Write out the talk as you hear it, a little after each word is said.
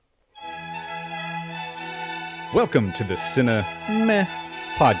Welcome to the Cine Meh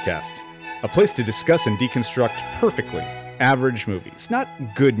podcast, a place to discuss and deconstruct perfectly average movies. Not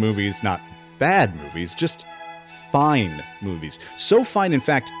good movies, not bad movies, just fine movies. So fine, in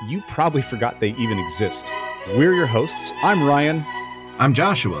fact, you probably forgot they even exist. We're your hosts. I'm Ryan. I'm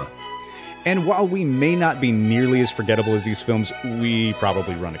Joshua. And while we may not be nearly as forgettable as these films, we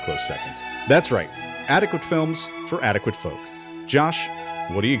probably run a close second. That's right. Adequate films for adequate folk. Josh,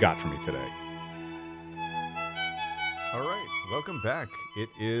 what do you got for me today? All right, welcome back. It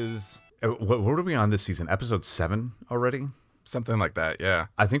is, what are we on this season? Episode 7 already? Something like that, yeah.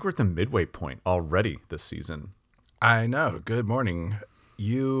 I think we're at the midway point already this season. I know. Good morning.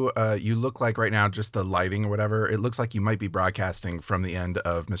 You look like right now, just the lighting or whatever, it looks like you might be broadcasting from the end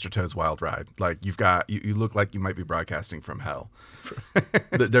of Mr. Toad's Wild Ride. Like you look like you might be broadcasting from hell.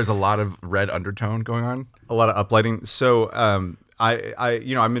 There's a lot of red undertone going on. A lot of uplighting. So I'm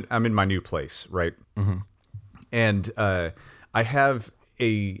in my new place, right? Mm-hmm. And I have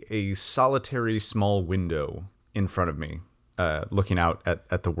a solitary small window in front of me, looking out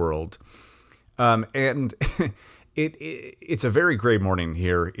at the world. And it's a very gray morning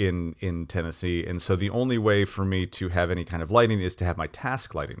here in Tennessee, and so the only way for me to have any kind of lighting is to have my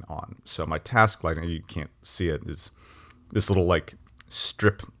task lighting on. So my task lighting, you can't see it, is this little like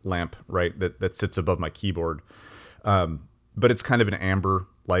strip lamp, right, that sits above my keyboard. But it's kind of an amber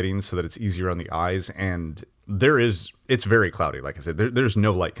lighting so that it's easier on the eyes, and it's very cloudy. Like I said, there's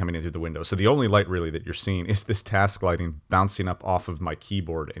no light coming in through the window. So the only light really that you're seeing is this task lighting bouncing up off of my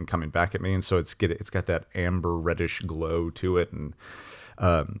keyboard and coming back at me. And so it's got that amber reddish glow to it. And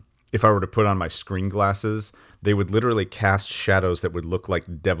if I were to put on my screen glasses, they would literally cast shadows that would look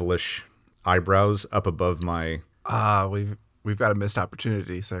like devilish eyebrows up above my... We've got a missed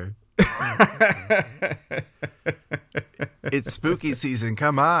opportunity, sir. It's spooky season.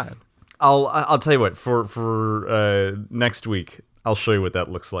 Come on. I'll tell you what, for next week, I'll show you what that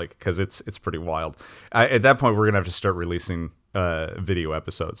looks like, because it's pretty wild. At that point, we're gonna have to start releasing video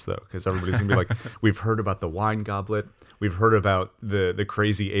episodes, though, because everybody's gonna be like, we've heard about the wine goblet, we've heard about the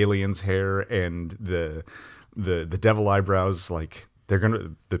crazy alien's hair and the devil eyebrows. Like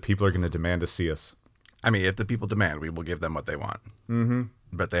the people are gonna demand to see us. I mean, if the people demand, we will give them what they want. Mm-hmm.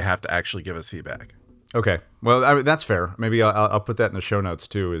 But they have to actually give us feedback. Okay, well, I mean, that's fair. Maybe I'll put that in the show notes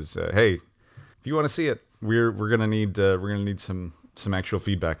too. Is hey, if you want to see it, we're gonna need some actual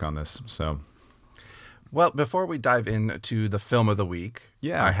feedback on this. So, well, before we dive into the film of the week,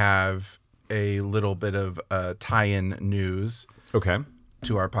 yeah, I have a little bit of tie-in news. Okay,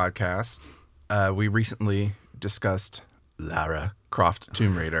 to our podcast. We recently discussed Lara Croft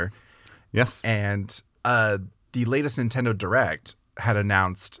Tomb Raider. Yes, and the latest Nintendo Direct had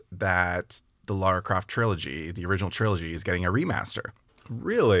announced that the Lara Croft trilogy, the original trilogy, is getting a remaster.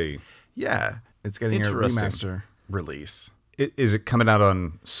 Really? Yeah, it's getting a remaster release. Is it coming out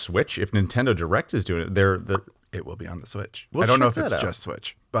on Switch? If Nintendo Direct is doing it, it will be on the Switch. We'll I don't know if check it's that out. Just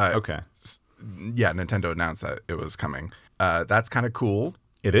Switch, but okay. Yeah, Nintendo announced that it was coming. That's kind of cool.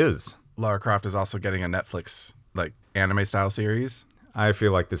 It is. Lara Croft is also getting a Netflix like anime style series. I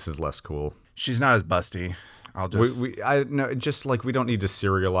feel like this is less cool. She's not as busty. I'll just we don't need to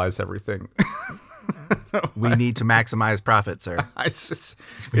serialize everything. We need to maximize profit, sir.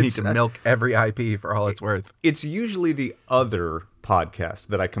 We need to milk every IP for all it's worth. It's usually the other podcast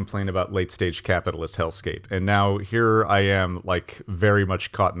that I complain about late stage capitalist hellscape, and now here I am, like very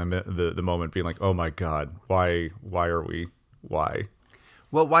much caught in the moment, being like, oh my god, why are we? Why?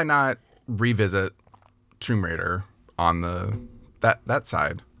 Well, why not revisit Tomb Raider on that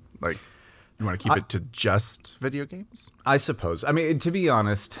side? Like, you want to keep it to just video games? I suppose. I mean, to be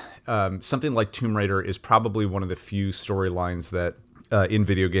honest, something like Tomb Raider is probably one of the few storylines that in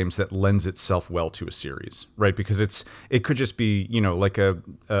video games that lends itself well to a series, right? Because it could just be, like a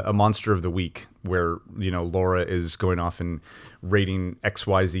monster of the week where, Laura is going off and raiding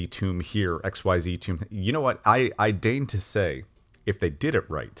XYZ tomb here, XYZ tomb. You know what? I deign to say, if they did it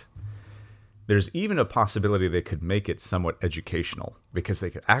right, there's even a possibility they could make it somewhat educational, because they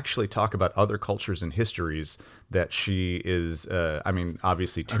could actually talk about other cultures and histories that she is,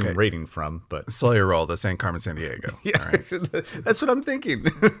 obviously tomb raiding from. But slow your roll. This ain't Carmen Sandiego. Yeah, all right. That's what I'm thinking.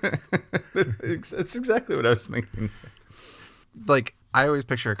 That's exactly what I was thinking. Like, I always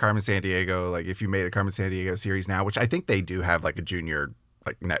picture Carmen Sandiego, like if you made a Carmen Sandiego series now, which I think they do have like a junior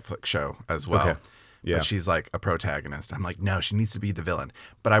like Netflix show as well. Okay. Yeah. But she's like a protagonist. I'm like, no, she needs to be the villain.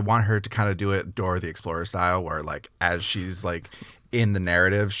 But I want her to kind of do it Dora the Explorer style, where like as she's like in the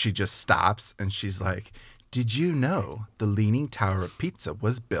narrative, she just stops and she's like, did you know the Leaning Tower of Pizza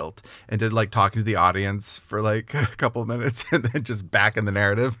was built? And did like talking to the audience for like a couple of minutes and then just back in the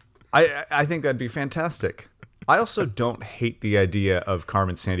narrative. I think that'd be fantastic. I also don't hate the idea of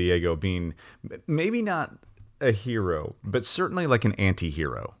Carmen Sandiego being maybe not a hero, but certainly like an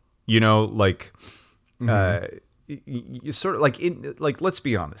anti-hero. You know, like you sort of like let's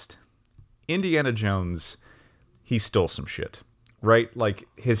be honest. Indiana Jones, he stole some shit, right? Like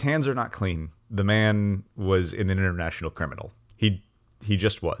his hands are not clean. The man was an international criminal. He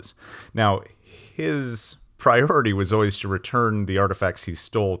just was. Now, his priority was always to return the artifacts he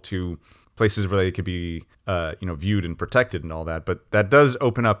stole to places where they could be, viewed and protected and all that. But that does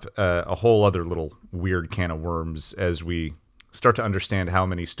open up a whole other little weird can of worms as we start to understand how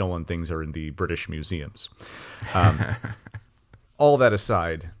many stolen things are in the British museums. All that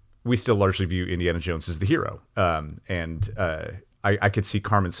aside, we still largely view Indiana Jones as the hero. I could see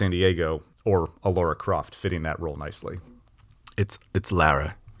Carmen Sandiego or Laura Croft fitting that role nicely. It's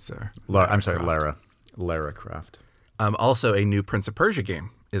Lara, sir. I'm sorry, Lara Croft. Also, a new Prince of Persia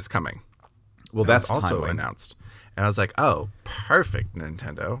game is coming. Well, that's also timely. announced. And I was like, oh, perfect,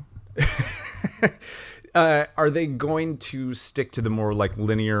 Nintendo. Are they going to stick to the more like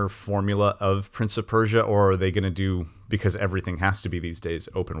linear formula of Prince of Persia, or are they going to do, because everything has to be these days,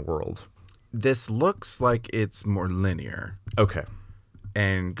 open world? This looks like it's more linear. Okay.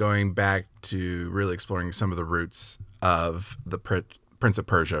 And going back to really exploring some of the roots of the Prince of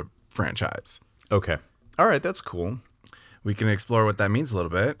Persia franchise. Okay. All right, that's cool. We can explore what that means a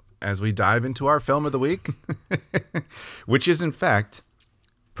little bit as we dive into our film of the week. Which is, in fact,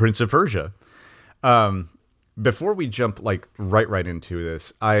 Prince of Persia. Before we jump like right into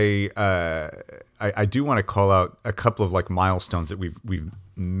this, I do want to call out a couple of like milestones that we've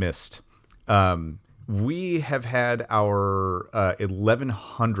missed. We have had our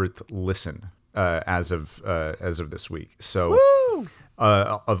 1100th listen as of this week. So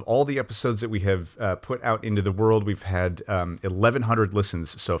of all the episodes that we have put out into the world, we've had 1100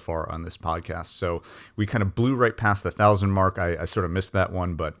 listens so far on this podcast. So we kind of blew right past the 1,000 mark. I sort of missed that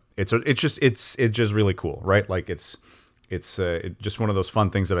one, but it's just really cool, right? Like it's just one of those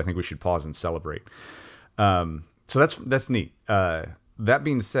fun things that I think we should pause and celebrate. So that's neat. That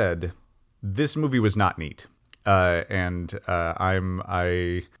being said, this movie was not neat, and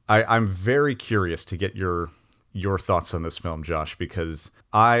I'm very curious to get your thoughts on this film, Josh, because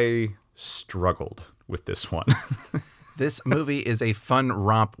I struggled with this one. This movie is a fun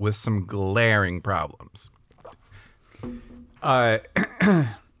romp with some glaring problems. Yeah,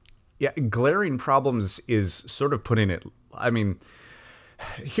 glaring problems is sort of putting it. I mean,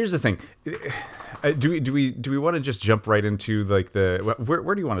 here's the thing. Do we want to just jump right into like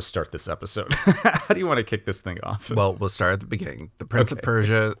where do you want to start this episode? How do you want to kick this thing off? Well, we'll start at the beginning. The Prince of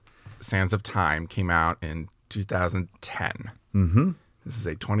Persia: Sands of Time came out in 2010. Mm-hmm. This is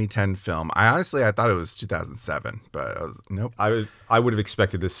a 2010 film. I thought it was 2007, but nope. I would have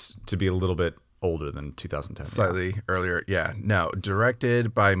expected this to be a little bit older than 2010. Slightly earlier. Yeah. No.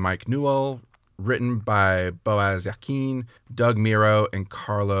 Directed by Mike Newell. Written by Boaz Yakin, Doug Miro, and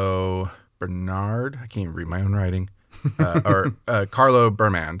Carlo Bernard. I can't even read my own writing. Carlo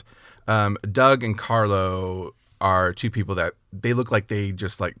Bermand. Doug and Carlo are two people that they look like they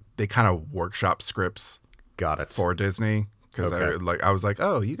kind of workshop scripts. Got it. For Disney. Because okay. I was like,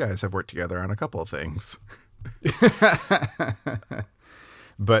 oh, you guys have worked together on a couple of things.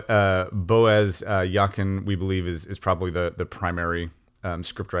 But Boaz Yakin, we believe, is probably the primary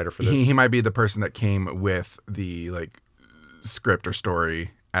scriptwriter for this. He might be the person that came with the script or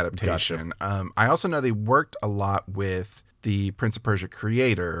story adaptation. Gotcha. I also know they worked a lot with the Prince of Persia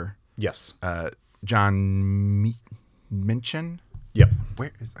creator. Yes. John Minchin. Yep.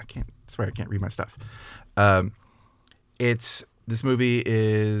 I can't read my stuff. This movie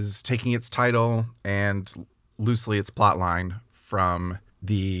is taking its title and loosely its plotline from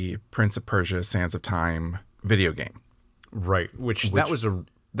the Prince of Persia: Sands of Time video game. Right, which that was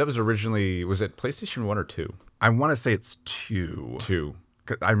originally, was it PlayStation 1 or 2? I want to say it's 2. 2.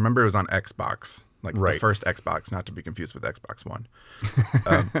 I remember it was on Xbox, right. The first Xbox, not to be confused with Xbox One.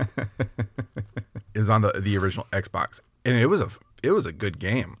 It was on the original Xbox, and it was a good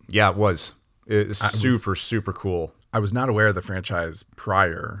game. Yeah, it was. It was super cool. I was not aware of the franchise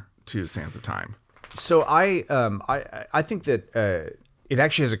prior to Sands of Time. So I think that it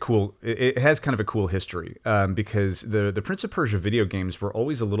actually has kind of a cool history because the Prince of Persia video games were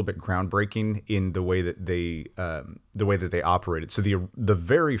always a little bit groundbreaking in the way that they operated. So the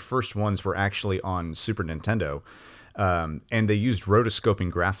very first ones were actually on Super Nintendo, and they used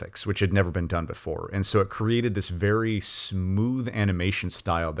rotoscoping graphics, which had never been done before, and so it created this very smooth animation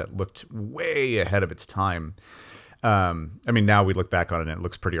style that looked way ahead of its time. I mean, now we look back on it and it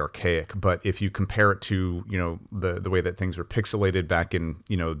looks pretty archaic, but if you compare it to, the way that things were pixelated back in,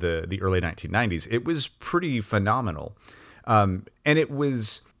 the early 1990s, it was pretty phenomenal. And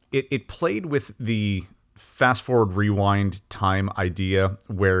it played with the fast forward rewind time idea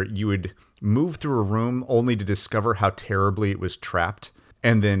where you would move through a room only to discover how terribly it was trapped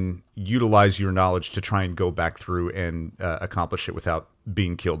and then utilize your knowledge to try and go back through and accomplish it without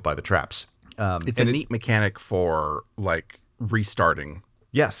being killed by the traps. It's a neat mechanic for like restarting.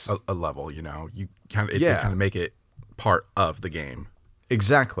 Yes, a level. You kind of make it part of the game.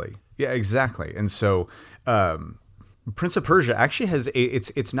 Exactly. Yeah, exactly. And so, Prince of Persia actually has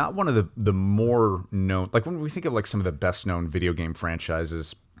it's not one of the more known, like when we think of like some of the best known video game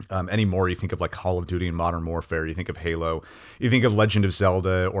franchises anymore, you think of like Call of Duty and Modern Warfare, you think of Halo, you think of Legend of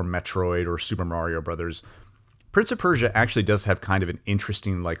Zelda or Metroid or Super Mario Brothers. Prince of Persia actually does have kind of an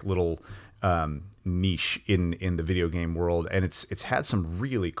interesting like little niche in the video game world, and it's had some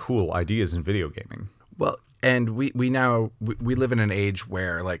really cool ideas in video gaming. Well, and we live in an age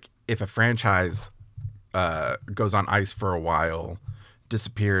where like if a franchise goes on ice for a while,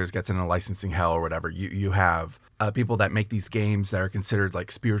 disappears, gets into licensing hell or whatever, you have people that make these games that are considered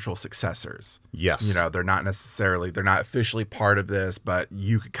like spiritual successors. Yes. They're not officially part of this, but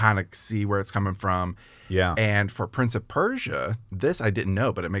you could kind of see where it's coming from. Yeah. And for Prince of Persia, this I didn't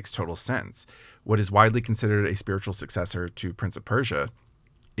know, but it makes total sense. What is widely considered a spiritual successor to Prince of Persia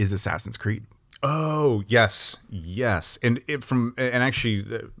is Assassin's Creed. Oh, yes. And actually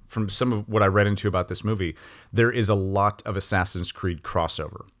from some of what I read into about this movie, there is a lot of Assassin's Creed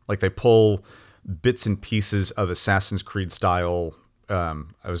crossover. Like they pull bits and pieces of Assassin's Creed style, I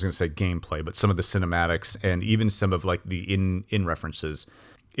was going to say gameplay, but some of the cinematics and even some of like the in references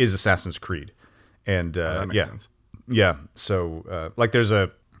is Assassin's Creed. And that makes sense. Yeah. So like there's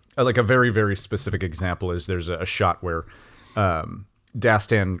a very, very specific example is there's a shot where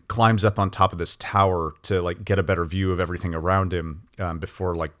Dastan climbs up on top of this tower to like get a better view of everything around him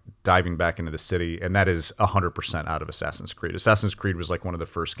before like diving back into the city, and that is 100% out of Assassin's Creed. Assassin's Creed was like one of the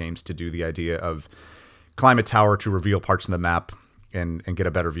first games to do the idea of climb a tower to reveal parts of the map and get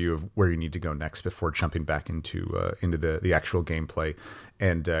a better view of where you need to go next before jumping back into the actual gameplay.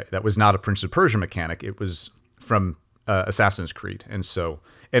 And that was not a Prince of Persia mechanic; it was from Assassin's Creed. And so,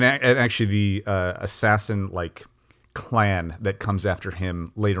 and actually the assassin like clan that comes after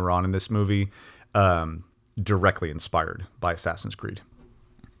him later on in this movie directly inspired by Assassin's Creed.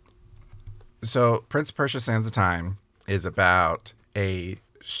 So Prince of Persia Sands of Time is about a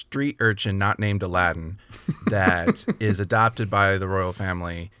street urchin not named Aladdin that is adopted by the royal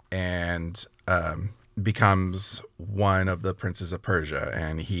family and becomes one of the princes of Persia,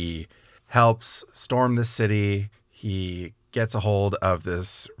 and he helps storm the city. He gets a hold of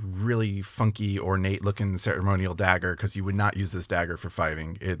this really funky, ornate-looking ceremonial dagger, because you would not use this dagger for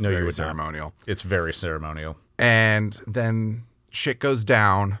fighting. It's very ceremonial. It's very ceremonial. And then shit goes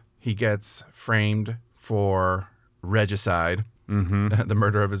down. He gets framed for regicide, the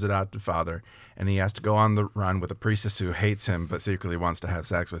murder of his adopted father, and he has to go on the run with a priestess who hates him but secretly wants to have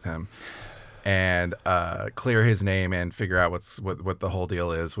sex with him, and clear his name and figure out what the whole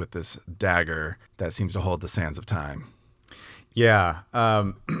deal is with this dagger that seems to hold the sands of time. Yeah,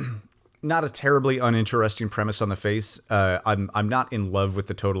 not a terribly uninteresting premise on the face. I'm not in love with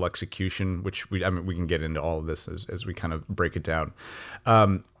the total execution, which we can get into all of this as we kind of break it down.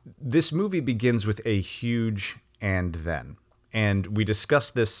 This movie begins with a huge and then, and we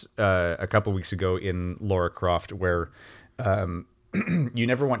discussed this a couple weeks ago in Lara Croft, where you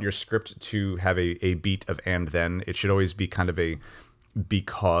never want your script to have a beat of and then. It should always be kind of a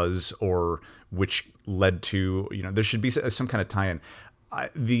because or which led to, there should be some kind of tie-in.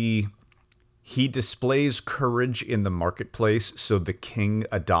 He displays courage in the marketplace, so the king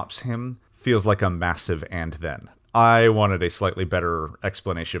adopts him, feels like a massive and then. I wanted a slightly better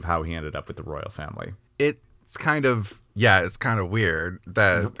explanation of how he ended up with the royal family. It's kind of weird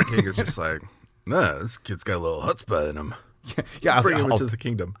that the king is just like, nah, this kid's got a little chutzpah in him. Yeah, bring him into the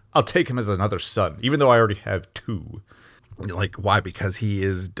kingdom. I'll take him as another son, even though I already have two. Like, why? Because he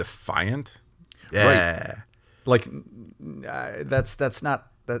is defiant? Yeah. Right. Like, that's not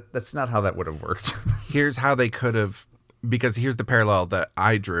how that would have worked. Here's how they could have, because here's the parallel that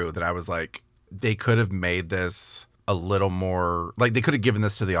I drew, that I was like, they could have made this a little more, like they could have given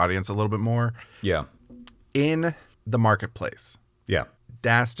this to the audience a little bit more. Yeah. In the marketplace. Yeah.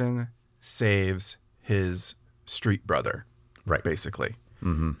 Dastan saves his street brother. Right. Basically.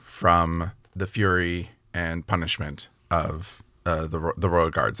 Mm-hmm. From the fury and punishment of the royal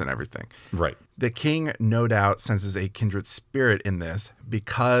guards and everything. Right. The king, no doubt, senses a kindred spirit in this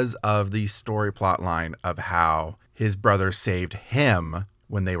because of the story plot line of how his brother saved him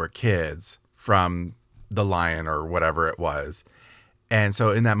when they were kids from the lion or whatever it was. And so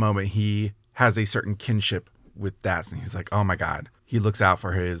in that moment, he has a certain kinship with Dastan. He's like, oh my God, he looks out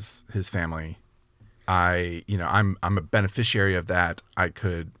for his family. I'm a beneficiary of that. I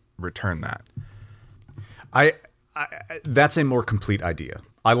could return that. I that's a more complete idea.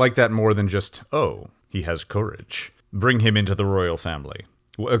 I like that more than just, oh, he has courage. Bring him into the royal family.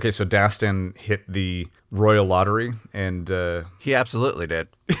 Okay, so Dastan hit the royal lottery, and he absolutely did.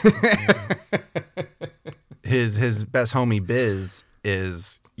 His best homie Biz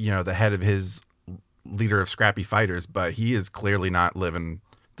is, the head of his leader of scrappy fighters, but he is clearly not living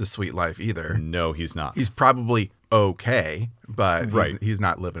the sweet life either. No, he's not. He's probably okay, but he's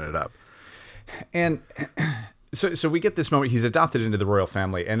not living it up. And so we get this moment. He's adopted into the royal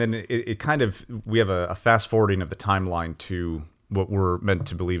family, and then it kind of, we have a fast forwarding of the timeline to what we're meant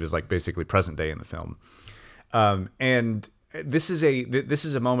to believe is like basically present day in the film. And this is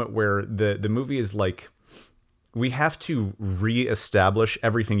a moment where the movie is like, we have to reestablish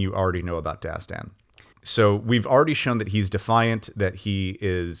everything you already know about Dastan. So we've already shown that he's defiant, that he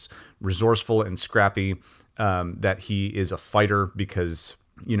is resourceful and scrappy, that he is a fighter because,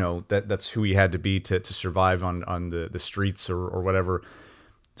 that's who he had to be to survive on the streets or whatever.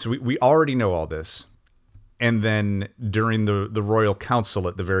 So we already know all this. And then during the Royal Council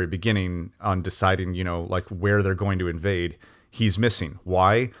at the very beginning on deciding, like where they're going to invade, he's missing.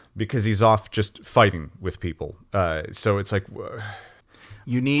 Why? Because he's off just fighting with people. So it's like...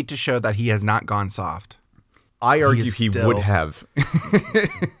 You need to show that he has not gone soft. I argue he would have.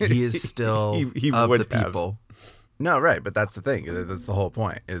 He is still he of would the people. Have. No, right, but that's the thing. That's the whole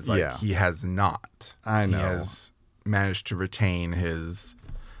point. Is like he has not. I know. He has managed to retain his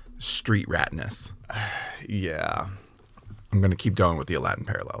street ratness. Yeah. I'm going to keep going with the Aladdin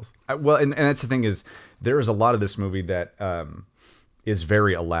parallels. Well, and that's the thing is, there is a lot of this movie that is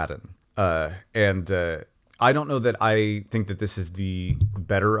very Aladdin. I don't know that I think that this is the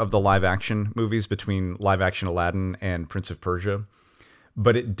better of the live action movies between live action Aladdin and Prince of Persia,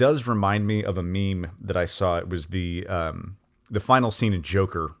 but it does remind me of a meme that I saw. It was the final scene in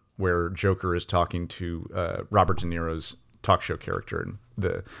Joker, where Joker is talking to Robert De Niro's talk show character, and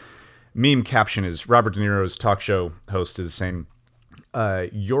the meme caption is Robert De Niro's talk show host is saying,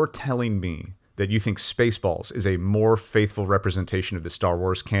 "You're telling me that you think Spaceballs is a more faithful representation of the Star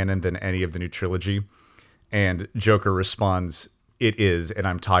Wars canon than any of the new trilogy?" And Joker responds, "It is, and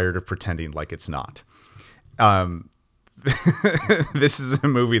I'm tired of pretending like it's not." This is a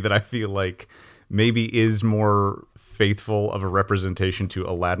movie that I feel like maybe is more faithful of a representation to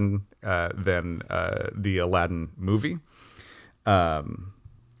Aladdin than the Aladdin movie.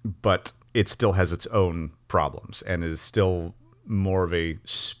 But it still has its own problems and is still more of a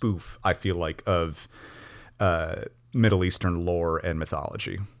spoof, I feel like, of Middle Eastern lore and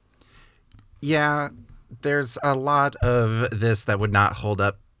mythology. Yeah. There's a lot of this that would not hold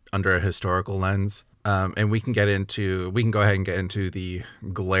up under a historical lens. And we can go ahead and get into the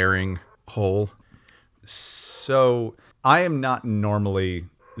glaring hole. So I am not normally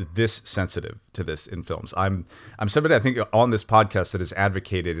this sensitive to this in films. I'm somebody, I think, on this podcast that has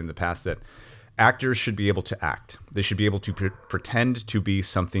advocated in the past that actors should be able to act. They should be able to pretend to be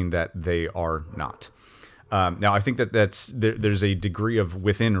something that they are not. Now, I think there's a degree of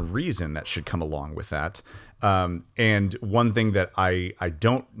within reason that should come along with that. And one thing that I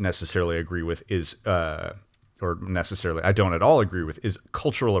don't necessarily agree with is, I don't at all agree with, is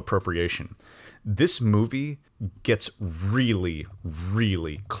cultural appropriation. This movie gets really,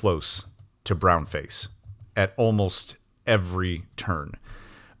 really close to brownface at almost every turn.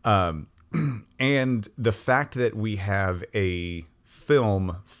 And the fact that we have a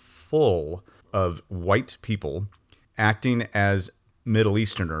film full of white people acting as Middle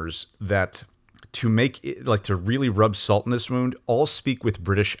Easterners that, to make it, like, to really rub salt in this wound, all speak with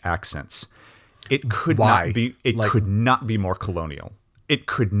British accents. It could not be. It could not be more colonial. It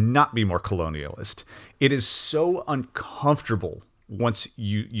could not be more colonialist. It is so uncomfortable once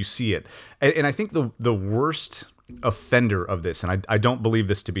you see it. And I think the worst offender of this, and I don't believe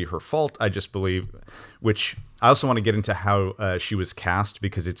this to be her fault, I just believe, which I also want to get into how she was cast,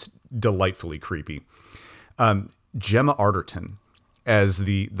 because it's delightfully creepy. Gemma Arterton as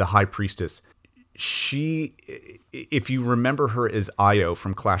the High Priestess. She, if you remember her as Io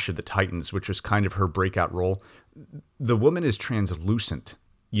from Clash of the Titans, which was kind of her breakout role, the woman is translucent,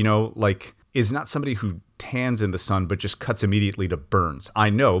 is not somebody who tans in the sun, but just cuts immediately to burns. I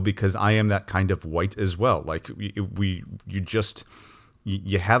know, because I am that kind of white as well. Like, you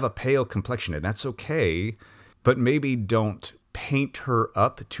have a pale complexion, and that's okay, but maybe don't paint her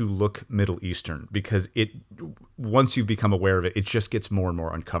up to look Middle Eastern, because once you've become aware of it, it just gets more and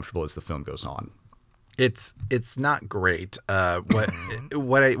more uncomfortable as the film goes on. It's not great. What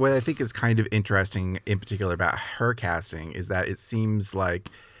I think is kind of interesting in particular about her casting is that it seems like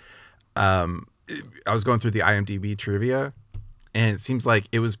I was going through the IMDb trivia, and it seems like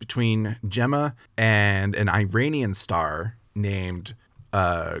it was between Gemma and an Iranian star named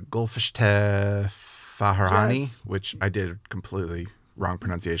Golfishteh Faharani, which I did completely wrong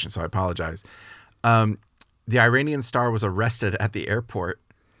pronunciation, so I apologize. The Iranian star was arrested at the airport.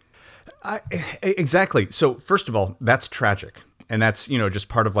 Exactly. So first of all, that's tragic. And that's, just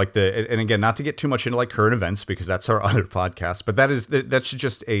part of like and again, not to get too much into like current events, because that's our other podcast, but that's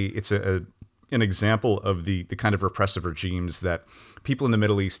just an example of the kind of repressive regimes that people in the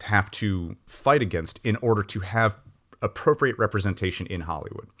Middle East have to fight against in order to have appropriate representation in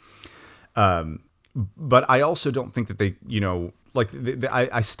Hollywood. But I also don't think that they,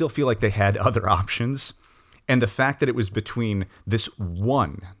 I still feel like they had other options. And the fact that it was between this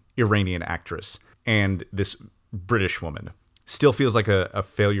one Iranian actress and this British woman still feels like a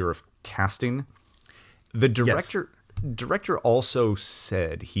failure of casting. The director also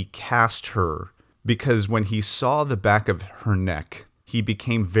said he cast her because when he saw the back of her neck, he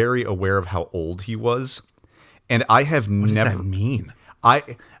became very aware of how old he was. And I have never... What does that mean?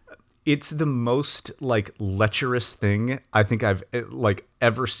 It's the most like lecherous thing I think I've like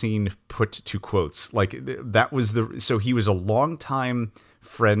ever seen put to quotes. Like that was so he was a longtime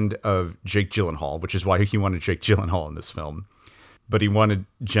friend of Jake Gyllenhaal, which is why he wanted Jake Gyllenhaal in this film. But he wanted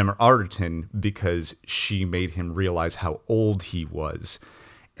Gemma Arterton because she made him realize how old he was.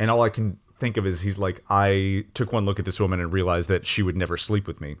 And all I can think of is he's like, I took one look at this woman and realized that she would never sleep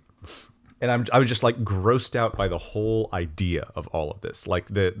with me. And I was just like grossed out by the whole idea of all of this. Like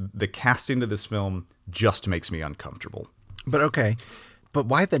the casting of this film just makes me uncomfortable. But okay, but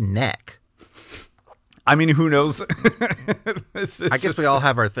why the neck? I mean, who knows? I guess we all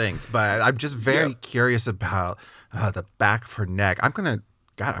have our things, but I'm just very curious about the back of her neck. I'm gonna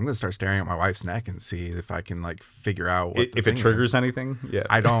start staring at my wife's neck and see if I can like figure out what if it triggers anything. Yeah,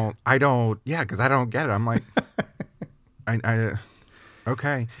 I don't. Yeah, because I don't get it. I'm like,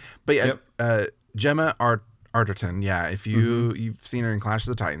 okay, but Gemma Arterton. Yeah, if you've seen her in Clash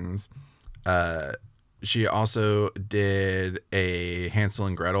of the Titans, she also did a Hansel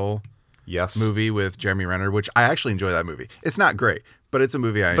and Gretel movie with Jeremy Renner, which I actually enjoy that movie. It's not great, but it's a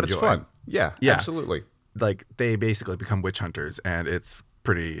movie I enjoy. But it's fun. Yeah, absolutely. Like they basically become witch hunters, and it's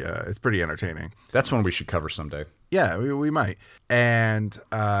pretty entertaining. That's one we should cover someday. Yeah, we might. And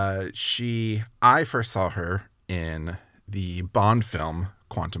I first saw her in the Bond film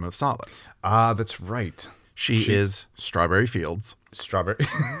Quantum of Solace. Ah, that's right. She is Strawberry Fields. Strawberry.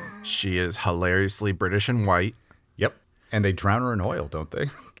 She is hilariously British and white. Yep. And they drown her in oil, don't they?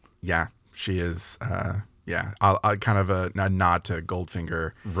 Yeah, she is. I'll kind of a nod to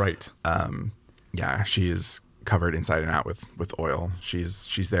Goldfinger. Right. Yeah, she is covered inside and out with oil.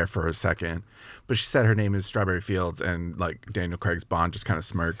 She's there for a second, but she said her name is Strawberry Fields, and like Daniel Craig's Bond just kind of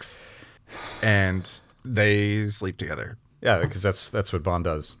smirks, and they sleep together. Yeah, because that's what Bond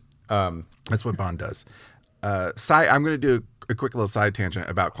does. That's what Bond does. I'm going to do a quick little side tangent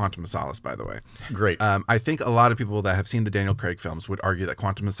about Quantum of Solace, by the way. Great. I think a lot of people that have seen the Daniel Craig films would argue that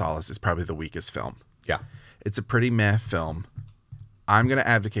Quantum of Solace is probably the weakest film. Yeah. It's a pretty meh film. I'm going to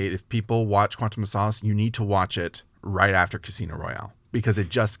advocate if people watch Quantum of Solace, you need to watch it right after Casino Royale, because it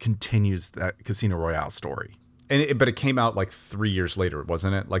just continues that Casino Royale story. But it came out like 3 years later,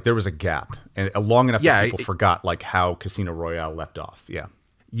 wasn't it? Like there was a gap, and long enough that people forgot like how Casino Royale left off. Yeah.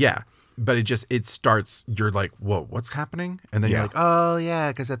 Yeah. But it starts, you're like, whoa, what's happening? And then you're like, oh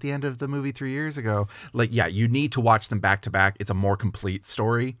yeah, because at the end of the movie 3 years ago, like, yeah, you need to watch them back to back. It's a more complete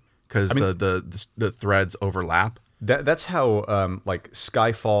story because the threads overlap. That's how like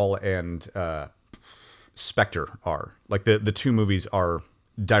Skyfall and Spectre are. Like the two movies are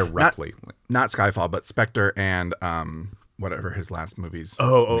directly. Not Skyfall, but Spectre and whatever his last movie's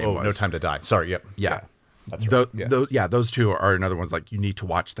name was. No Time to Die. Sorry, yep. Yeah. That's right. Those two are another ones like you need to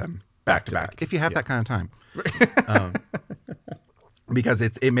watch them back to back if you have that kind of time. Because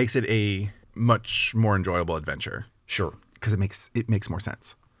it makes it a much more enjoyable adventure. Sure. Because it makes more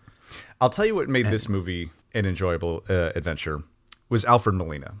sense. I'll tell you what made this movie an enjoyable adventure was Alfred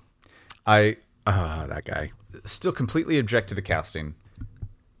Molina. That guy. Still completely object to the casting,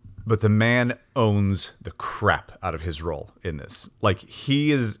 but the man owns the crap out of his role in this. Like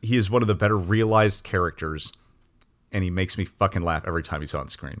he is one of the better realized characters, and he makes me fucking laugh every time he's on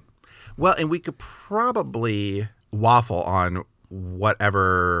screen. Well, and we could probably waffle on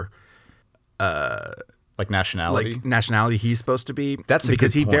whatever Like nationality? like nationality he's supposed to be. That's a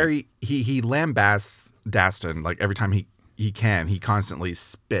because good point. he lambasts Dastan like every time he constantly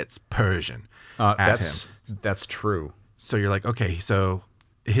spits Persian at him. That's true. So you're like, okay, so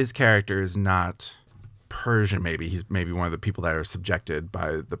his character is not Persian. Maybe he's maybe one of the people that are subjected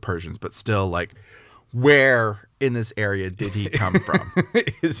by the Persians, but still, like, where in this area did he come from?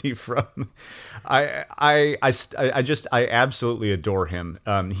 Is he from? I absolutely adore him.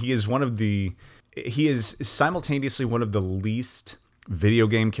 He is simultaneously one of the least video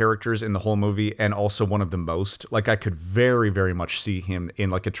game characters in the whole movie, and also one of the most. Like, I could very, very much see him in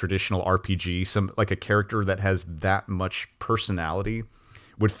like a traditional RPG, like a character that has that much personality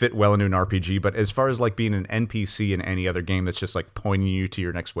would fit well into an RPG. But as far as like being an NPC in any other game that's just like pointing you to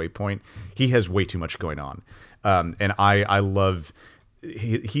your next waypoint, he has way too much going on. And I love,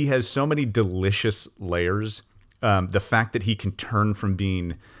 he has so many delicious layers. The fact that he can turn from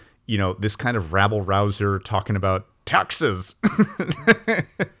being, this kind of rabble rouser talking about taxes.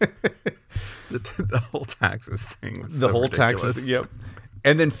 The whole taxes thing was The so whole ridiculous. taxes, yep.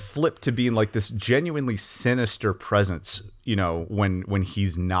 And then flip to being like this genuinely sinister presence, when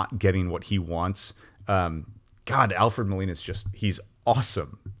he's not getting what he wants. God, Alfred Molina's he's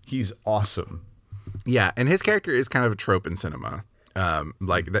awesome. He's awesome. Yeah, and his character is kind of a trope in cinema.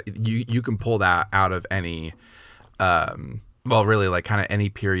 Like that, you can pull that out of any, really, like kind of any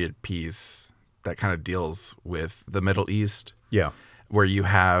period piece that kind of deals with the Middle East. Yeah, where you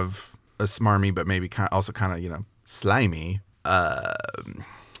have a smarmy, but maybe also kind of slimy.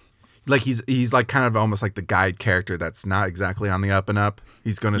 Like he's like kind of almost like the guide character that's not exactly on the up and up.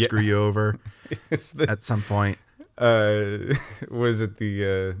 He's going to screw you over at some point. Was it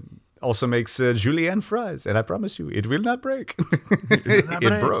the also makes julienne fries, and I promise you it will not break.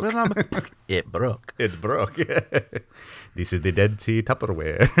 It broke. It broke. It broke. This is the Dead Sea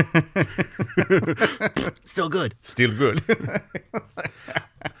Tupperware. Still good. Still good.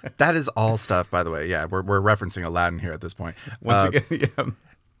 That is all stuff, by the way. Yeah, we're referencing Aladdin here at this point. Once again, yeah.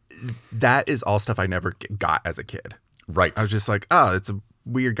 That is all stuff I never got as a kid. Right. I was just like, oh, it's a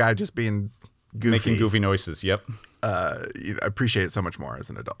weird guy just being goofy. Making goofy noises, yep. I appreciate it so much more as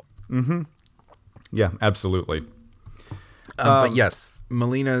an adult. Mm-hmm. Yeah, absolutely. But yes,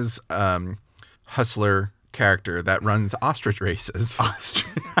 Molina's hustler character that runs ostrich races.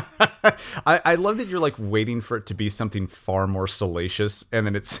 I love that you're like waiting for it to be something far more salacious, and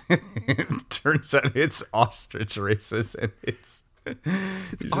then it turns out it's ostrich races, and it's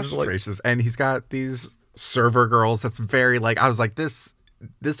ostrich races, and he's got these server girls. That's very like, I was like, this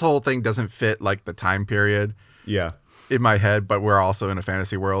whole thing doesn't fit like the time period. Yeah. In my head, but we're also in a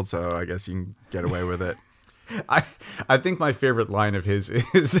fantasy world, so I guess you can get away with it. I think my favorite line of his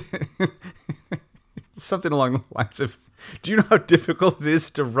is something along the lines of, do you know how difficult it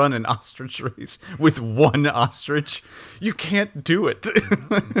is to run an ostrich race with one ostrich? You can't do it.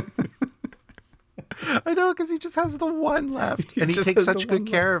 I know, because he just has the one left, and he takes such good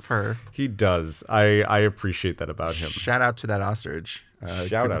care of her. He does. I appreciate that about him. Shout out to that ostrich.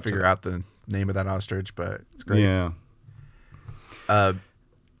 Shout out. Figure out the name of that ostrich, but it's great. Yeah.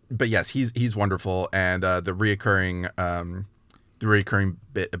 But yes, he's wonderful, and the reoccurring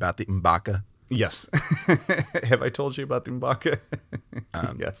bit about the M'Baka. Yes. Have I told you about the M'Baka?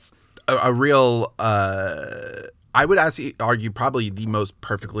 Yes. A real, I would argue probably the most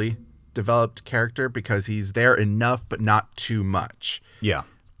perfectly developed character, because he's there enough but not too much. Yeah.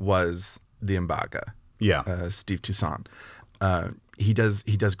 Was the M'Baka. Yeah. Steve Toussaint. He does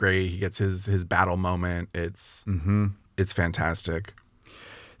great. He gets his battle moment. It's fantastic.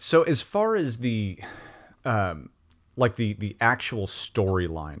 So as far as the like the actual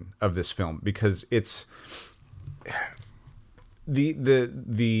storyline of this film, because it's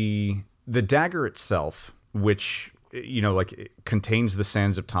the dagger itself, which like it contains the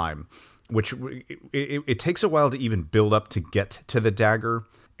sands of time, which it takes a while to even build up to get to the dagger,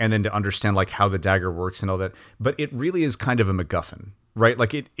 and then to understand like how the dagger works and all that. But it really is kind of a MacGuffin, right?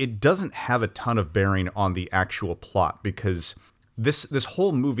 Like it doesn't have a ton of bearing on the actual plot, because this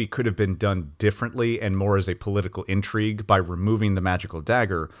whole movie could have been done differently and more as a political intrigue by removing the magical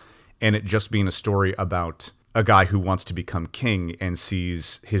dagger, and it just being a story about a guy who wants to become king and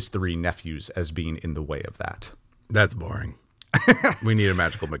sees his 3 nephews as being in the way of that. That's boring. We need a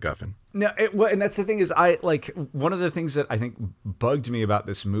magical MacGuffin. No, and that's the thing is, I like, one of the things that I think bugged me about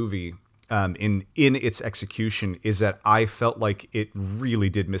this movie in its execution is that I felt like it really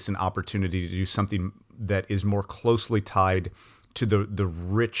did miss an opportunity to do something that is more closely tied to the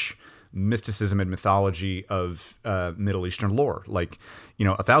rich mysticism and mythology of Middle Eastern lore. Like,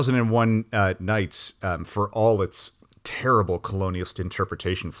 1001 Nights, for all its terrible colonialist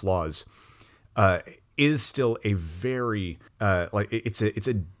interpretation flaws, is still a very it's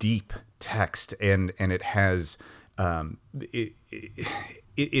a deep text, and it has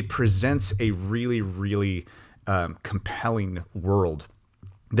it presents a really, really compelling world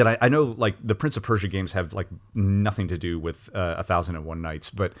that I know, like the Prince of Persia games have like nothing to do with 1001 Nights,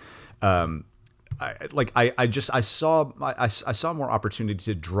 but I saw more opportunity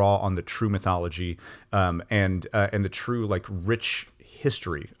to draw on the true mythology and the true like rich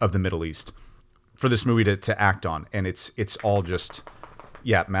history of the Middle East for this movie to act on, and it's all just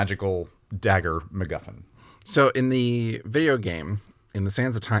magical dagger MacGuffin. So in the video game, in the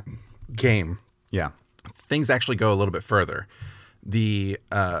Sands of Time game, things actually go a little bit further. The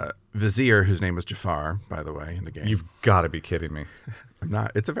vizier, whose name was Jafar, by the way, in the game. You've got to be kidding me. I'm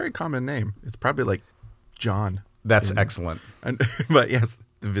not. It's a very common name. It's probably like John. That's excellent. But yes,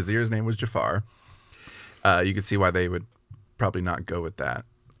 the vizier's name was Jafar. You could see why they would probably not go with that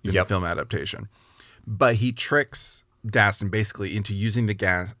in the film adaptation. But he tricks Dastan basically into using the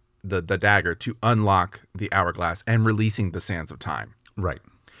dagger to unlock the hourglass and releasing the Sands of Time. Right.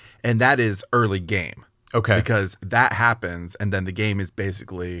 And that is early game. Okay. Because that happens, and then the game is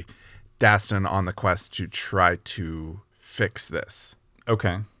basically Dastan on the quest to try to fix this.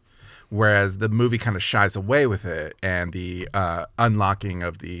 Okay. Whereas the movie kind of shies away with it, and the unlocking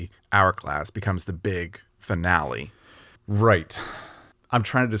of the hourglass becomes the big finale. Right. I'm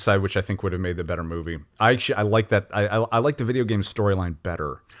trying to decide which I think would have made the better movie. I like that. I like the video game storyline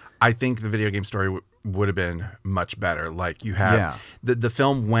better. I think the video game story would have been much better. Like you have the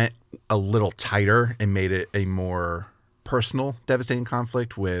film went a little tighter and made it a more personal, devastating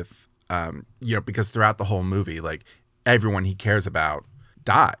conflict with, because throughout the whole movie, like everyone he cares about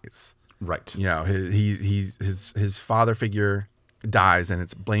dies. Right. You know, his father figure dies, and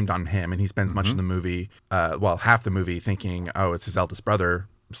it's blamed on him, and he spends much of the movie, half the movie thinking, oh, it's his eldest brother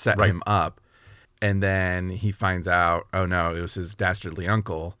set him up. And then he finds out, oh no, it was his dastardly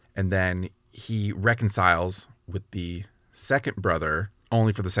uncle. And then he reconciles with the second brother,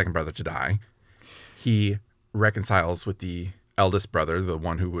 only for the second brother to die. He reconciles with the eldest brother, the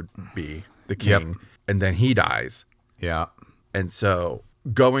one who would be the king, and then he dies. Yeah. And so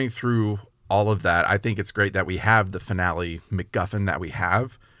going through all of that, I think it's great that we have the finale MacGuffin that we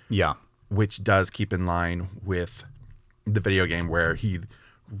have. Yeah. Which does keep in line with the video game where he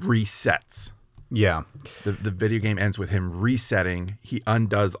resets. Yeah. The video game ends with him resetting. He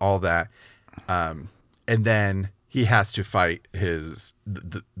undoes all that. And then he has to fight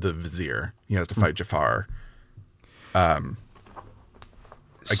the vizier. He has to fight Jafar. Again,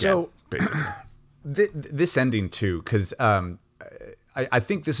 so, basically. This ending, too, because I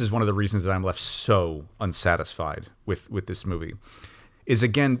think this is one of the reasons that I'm left so unsatisfied with this movie, is,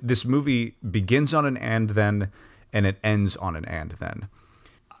 again, this movie begins on an and then, and it ends on an and then.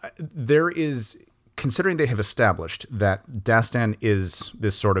 There is, considering they have established that Dastan is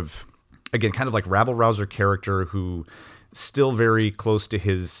this sort of, again, kind of like rabble-rouser character who still very close to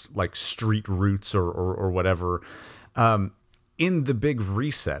his like street roots or whatever, in the big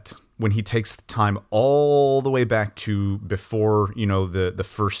reset, when he takes the time all the way back to before, the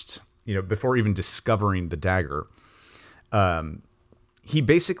first, before even discovering the dagger, he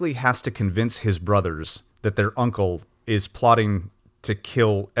basically has to convince his brothers that their uncle is plotting to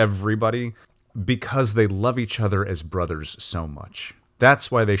kill everybody because they love each other as brothers so much.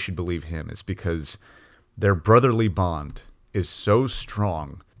 That's why they should believe him, is because their brotherly bond is so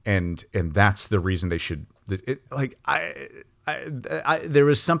strong, and that's the reason they should. There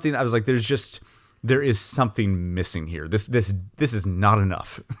was something I was like, there is something missing here. This is not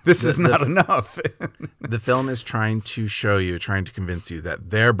enough. This is not enough. The film is trying to convince you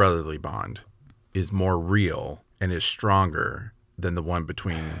that their brotherly bond is more real and is stronger than the one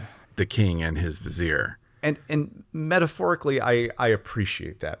between the king and his vizier. And metaphorically, I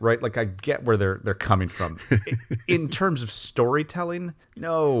appreciate that, right? Like, I get where they're coming from. In terms of storytelling,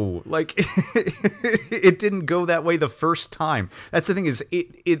 no, like it didn't go that way the first time. That's the thing, is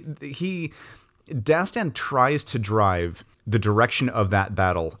Dastan tries to drive the direction of that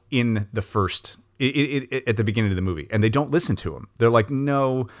battle in the first at the beginning of the movie, and they don't listen to him. They're like,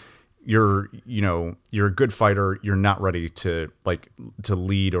 no, you're a good fighter. You're not ready to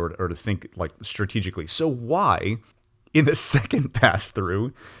lead or to think like strategically. So why, in the second pass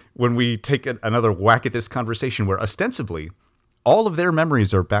through, when we take another whack at this conversation where ostensibly all of their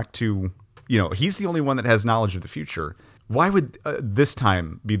memories are back to, he's the only one that has knowledge of the future. Why would this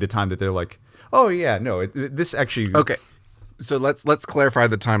time be the time that they're like, oh yeah, no, this actually. Okay. So let's clarify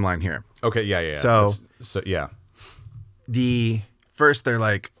the timeline here. Okay. Yeah. So yeah. The first they're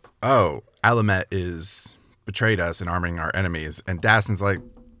like, oh, Alamet is betrayed us and arming our enemies. And Dastan's like,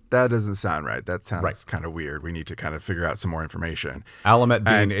 that doesn't sound right. That sounds Right. kind of weird. We need to kind of figure out some more information. Alamet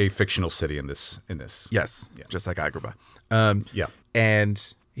being a fictional city in this. Yes, just like Agrabah. Yeah.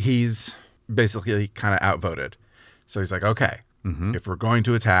 And he's basically kind of outvoted. So he's like, okay, if we're going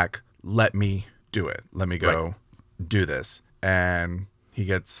to attack, let me do it. Let me go do this. And he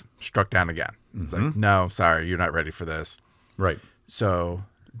gets struck down again. It's like, no, sorry, you're not ready for this. Right. So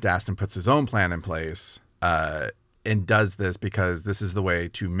Dastan puts his own plan in place and does this because this is the way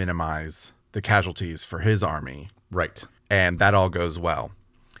to minimize the casualties for his army. Right. And that all goes well.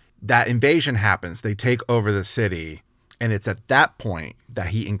 That invasion happens. They take over the city. And it's at that point that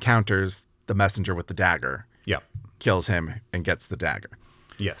he encounters the messenger with the dagger, Yeah. kills him, and gets the dagger.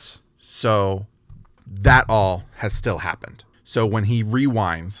 Yes. So that all has still happened. So when he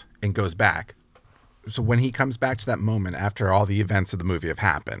rewinds and goes back, so when he comes back to that moment after all the events of the movie have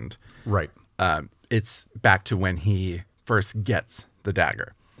happened, Right. it's back to when he first gets the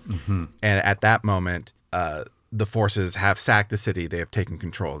dagger. And at that moment, the forces have sacked the city. They have taken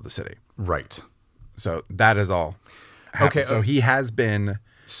control of the city. Right. So that is all happened. Okay. So he has been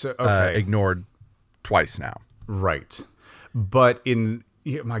ignored twice now. Right. But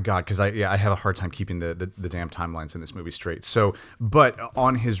my God, because I have a hard time keeping the damn timelines in this movie straight. So, but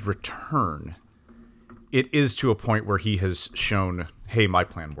on his return, it is to a point where he has shown, hey, my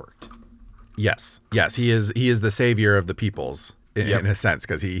plan worked. Yes. He is the savior of the peoples in a sense,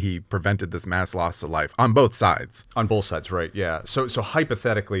 because he prevented this mass loss of life on both sides. On both sides, right? Yeah. So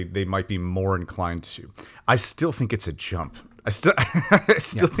hypothetically, they might be more inclined to. I still think it's a jump. I still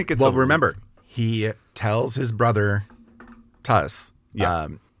think it's. Well, remember, he tells his brother Tuss. Yeah.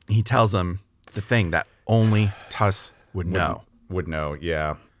 He tells him the thing that only Tuss would know. Would know.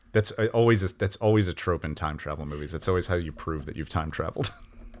 Yeah. That's always a trope in time travel movies. That's always how you prove that you've time traveled.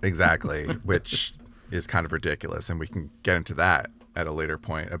 Exactly, which is kind of ridiculous, and we can get into that at a later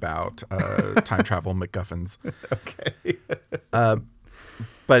point about time travel MacGuffins. Okay.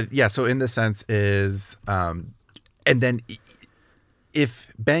 But yeah, so in this sense is, and then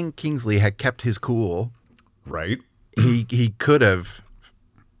if Ben Kingsley had kept his cool, Right. he could have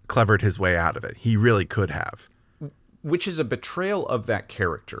clevered his way out of it. He really could have. Which is a betrayal of that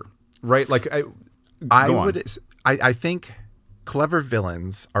character, right? Like I think clever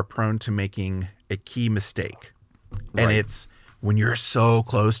villains are prone to making a key mistake. And Right. it's when you're so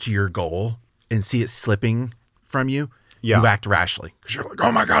close to your goal and see it slipping from you, Yeah. you act rashly. Because you're like,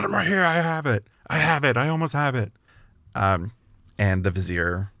 oh my God, I'm right here. I have it. I almost have it. And the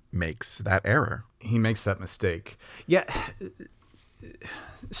Vizier makes that error. He makes that mistake. Yeah.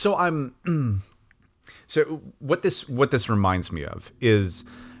 So So what this reminds me of is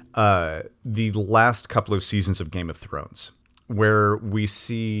the last couple of seasons of Game of Thrones, where we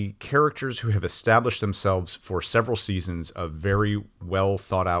see characters who have established themselves for several seasons of very well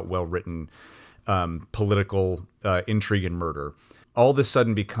thought out, well written political intrigue and murder, all of a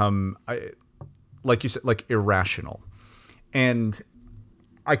sudden become, like you said, like irrational. And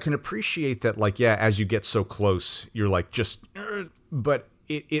I can appreciate that, like, yeah, as you get so close, you're like, but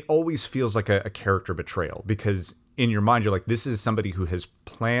it always feels like a character betrayal, because in your mind, you're like, this is somebody who has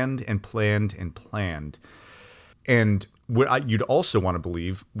planned and planned and planned. And what you'd also want to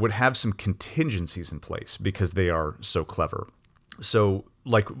believe would have some contingencies in place because they are so clever. So,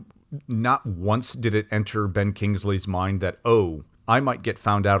 like, not once did it enter Ben Kingsley's mind that, oh, I might get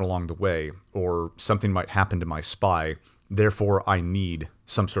found out along the way, or something might happen to my spy. Therefore, I need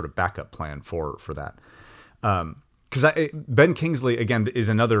some sort of backup plan for that. Because Ben Kingsley, again, is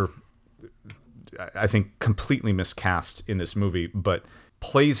another, I think, completely miscast in this movie, but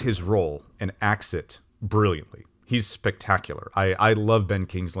plays his role and acts it brilliantly. He's spectacular. I love Ben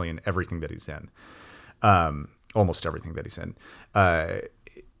Kingsley in everything that he's in, almost everything that he's in.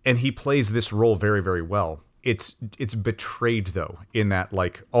 And he plays this role very, very well. It's betrayed, though, in that,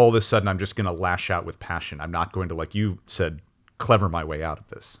 like, all of a sudden I'm just going to lash out with passion. I'm not going to, like you said, clever my way out of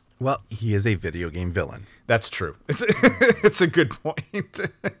this. Well, he is a video game villain. That's true. It's a good point.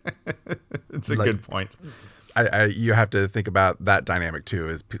 It's a good point. You have to think about that dynamic too.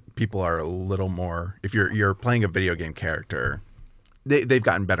 Is people are a little more. If you're playing a video game character, they've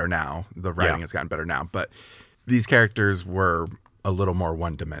gotten better now. The writing has gotten better now, but these characters were a little more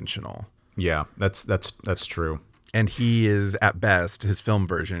one dimensional. Yeah, that's true. And he is at best, his film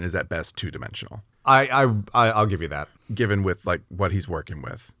version is at best 2-dimensional. I'll give you that. Given with like what he's working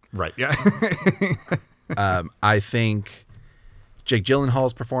with. Right. Yeah. I think Jake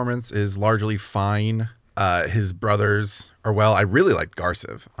Gyllenhaal's performance is largely fine. His brothers are well. I really like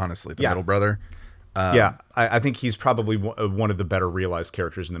Garciv, honestly, the middle brother. I think he's probably one of the better realized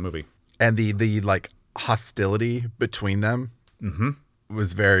characters in the movie. And the like hostility between them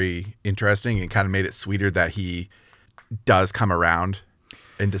was very interesting and kind of made it sweeter that he does come around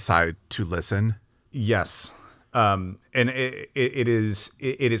and decide to listen. Yes. And it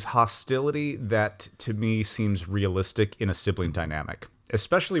is hostility that to me seems realistic in a sibling dynamic,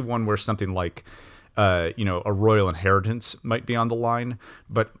 especially one where something like, a royal inheritance might be on the line,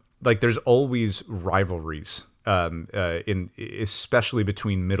 but like there's always rivalries, especially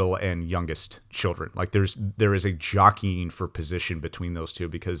between middle and youngest children. Like there is a jockeying for position between those two,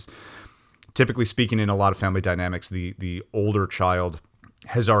 because typically speaking, in a lot of family dynamics, the older child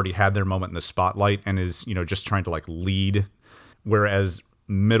has already had their moment in the spotlight and is, just trying to like lead, whereas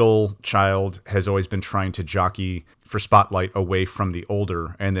middle child has always been trying to jockey for spotlight away from the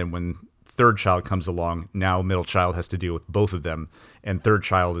older. And then when third child comes along, now middle child has to deal with both of them, and third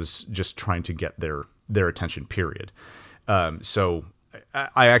child is just trying to get their attention, period. So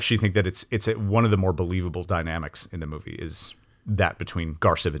I actually think that it's one of the more believable dynamics in the movie is that between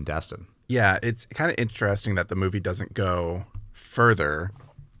Garciv and Dastan. Yeah, it's kind of interesting that the movie doesn't go further.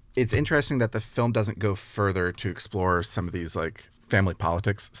 It's interesting that the film doesn't go further to explore some of these like family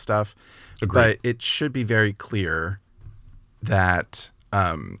politics stuff. Agreed. But it should be very clear that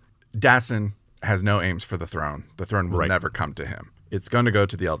Dastan has no aims for the throne. The throne will never come to him. It's going to go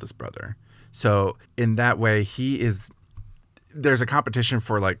to the eldest brother. So in that way, there's a competition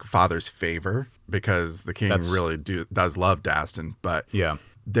for like father's favor, because the king does love Dastan, but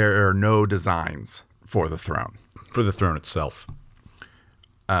there are no designs for the throne. For the throne itself.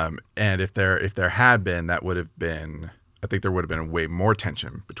 And if there had been, that would have been, I think there would have been way more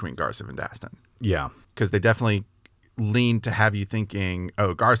tension between Garciv and Dastan. Yeah. Because they definitely lean to have you thinking,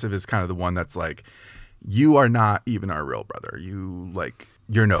 oh, Garciv is kind of the one that's like, you are not even our real brother.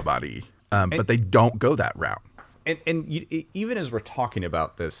 You're nobody. But they don't go that route. And even as we're talking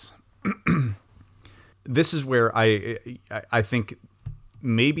about this, this is where I think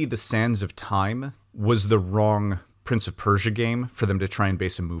maybe The Sands of Time was the wrong Prince of Persia game for them to try and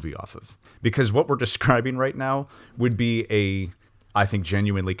base a movie off of. Because what we're describing right now would be I think,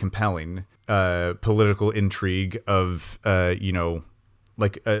 genuinely compelling political intrigue of,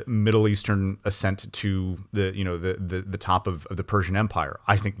 like a Middle Eastern ascent to the top of the Persian Empire.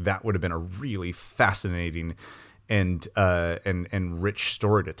 I think that would have been a really fascinating and rich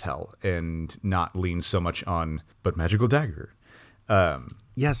story to tell, and not lean so much on but magical dagger.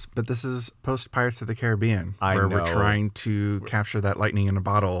 Yes, but this is post Pirates of the Caribbean, where we're trying to capture that lightning in a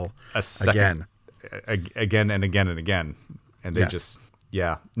bottle again and again and again, and they just.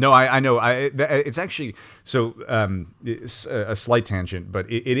 Yeah, no, I know. It's actually so. It's a slight tangent,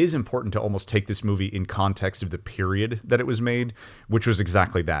 but it is important to almost take this movie in context of the period that it was made, which was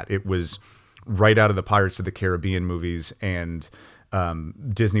exactly that. It was right out of the Pirates of the Caribbean movies, and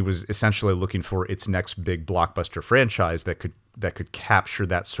Disney was essentially looking for its next big blockbuster franchise that could capture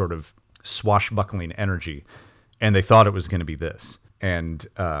that sort of swashbuckling energy, and they thought it was going to be this, and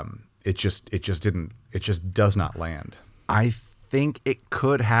it just didn't. It just does not land. I think it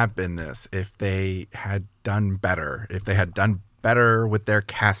could have been this if they had done better. If they had done better with their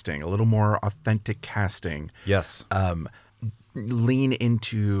casting, a little more authentic casting. Yes. Lean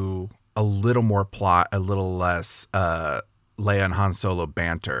into a little more plot, a little less Leia and Han Solo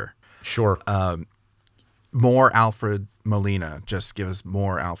banter. Sure. More Alfred Molina. Just give us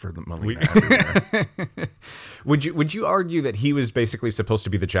more Alfred Molina everywhere. Would you argue that he was basically supposed to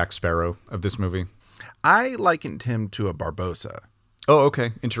be the Jack Sparrow of this movie? I likened him to a Barbossa. Oh,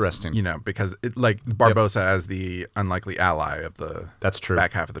 okay. Interesting. Because Barbossa as the unlikely ally of the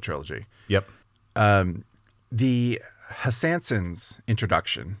back half of the trilogy. Yep. The Hassanson's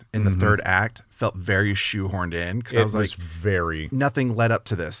introduction in the third act felt very shoehorned in, because I was like, nothing led up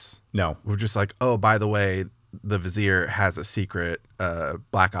to this. No. We're just like, oh, by the way, the Vizier has a secret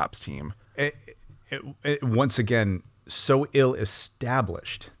Black Ops team. Once again, so ill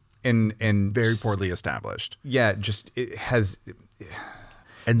established. And very poorly established. Yeah, just it has.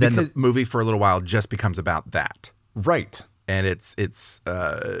 And then the movie for a little while just becomes about that, right? And it's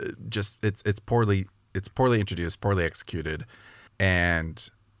poorly introduced, poorly executed, and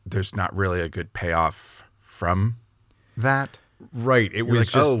there's not really a good payoff from that. Right. It was like,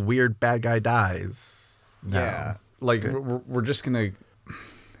 just weird bad guy dies. No. Yeah, like we're just gonna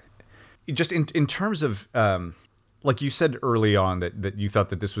just in terms of. Like you said early on that you thought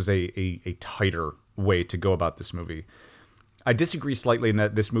that this was a tighter way to go about this movie. I disagree slightly in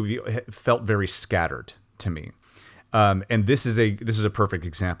that this movie felt very scattered to me. And this is a perfect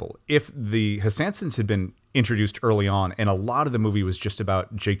example. If the Hassansons had been introduced early on, and a lot of the movie was just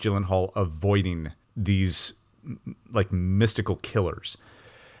about Jake Gyllenhaal avoiding these like mystical killers,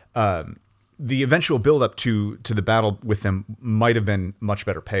 the eventual build up to the battle with them might have been much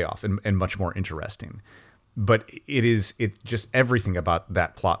better payoff and much more interesting. But it just everything about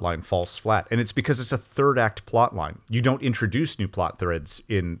that plot line falls flat. And it's because it's a third act plot line. You don't introduce new plot threads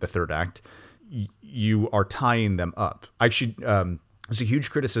in the third act. You are tying them up. Actually, there's a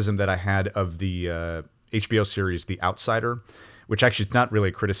huge criticism that I had of the HBO series The Outsider, which actually is not really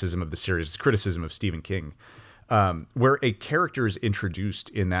a criticism of the series. It's a criticism of Stephen King, where a character is introduced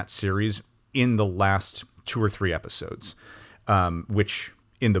in that series in the last 2 or 3 episodes, which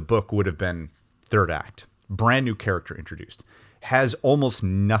in the book would have been third act. Brand new character introduced, has almost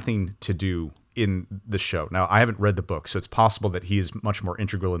nothing to do in the show. Now, I haven't read the book, so it's possible that he is much more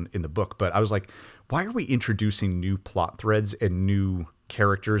integral in the book, but I was like, why are we introducing new plot threads and new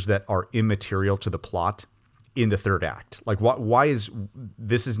characters that are immaterial to the plot in the third act? Like, why is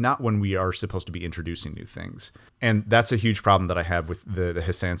this is not when we are supposed to be introducing new things? And that's a huge problem that I have with the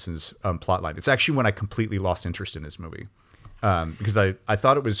Hassanson's plot line. It's actually when I completely lost interest in this movie. Because I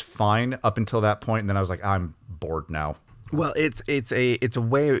thought it was fine up until that point, and then I was like, I'm bored now. Well, it's a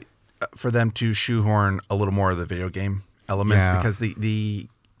way for them to shoehorn a little more of the video game elements, because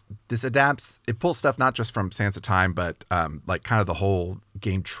this adapts, it pulls stuff not just from Sands of Time, but like kind of the whole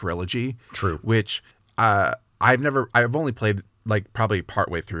game trilogy. True. Which I've only played like probably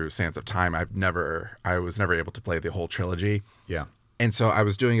partway through Sands of Time. I was never able to play the whole trilogy. Yeah. And so I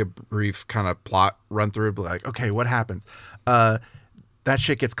was doing a brief kind of plot run through, like, okay, what happens? That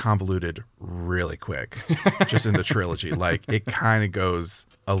shit gets convoluted really quick, just in the trilogy. Like, it kind of goes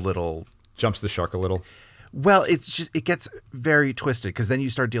a little... Jumps the shark a little. Well, it gets very twisted, because then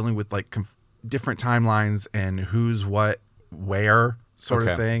you start dealing with, like, different timelines and who's what, where sort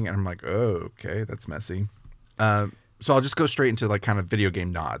of thing. And I'm like, oh, okay, that's messy. So I'll just go straight into, like, kind of video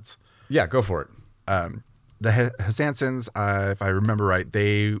game nods. Yeah, go for it. The Hassansons, if I remember right,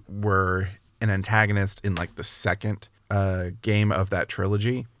 they were an antagonist in like the second game of that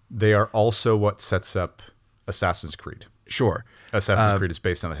trilogy. They are also what sets up Assassin's Creed. Sure. Assassin's Creed is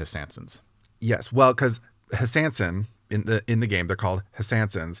based on the Hassansons. Yes. Well, because Hassanson in the game, they're called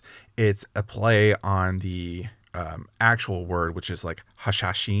Hassansons. It's a play on the actual word, which is like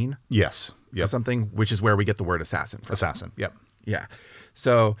Hashashin. Yes. Yep. Or something, which is where we get the word assassin from. Assassin. Yep. Yeah.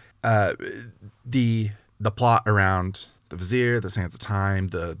 So the plot around the Vizier, the Sands of Time,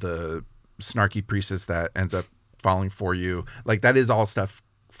 the snarky priestess that ends up falling for you, like that is all stuff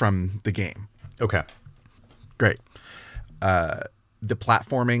from the game. Okay. Great. The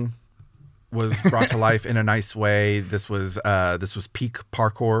platforming was brought to life in a nice way. This was peak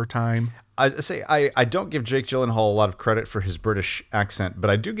parkour time. I don't give Jake Gyllenhaal a lot of credit for his British accent,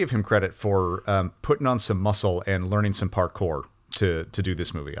 but I do give him credit for putting on some muscle and learning some parkour to do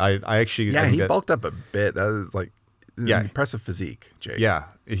this movie. I actually he bulked up a bit. That was like impressive physique, Jake. Yeah,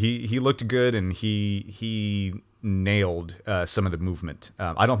 he looked good, and he nailed some of the movement.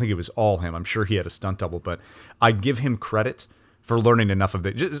 I don't think it was all him. I'm sure he had a stunt double, but I give him credit for learning enough of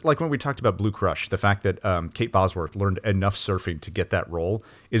it. Just like when we talked about Blue Crush, the fact that Kate Bosworth learned enough surfing to get that role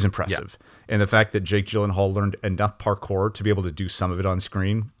is impressive. Yeah. And the fact that Jake Gyllenhaal learned enough parkour to be able to do some of it on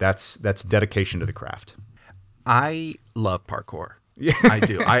screen, that's dedication to the craft. I love parkour. Yeah. I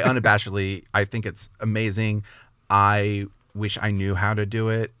do. I unabashedly, I think it's amazing. I wish I knew how to do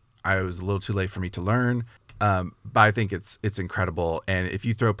it. I was a little too late for me to learn. But I think it's incredible. And if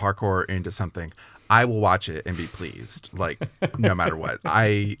you throw parkour into something, I will watch it and be pleased, like no matter what.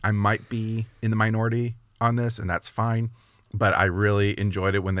 I might be in the minority on this, and that's fine. But I really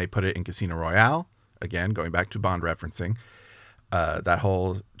enjoyed it when they put it in Casino Royale. Again, going back to Bond referencing. That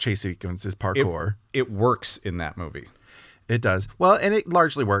whole chase sequence is parkour. It works in that movie. It does. Well, and it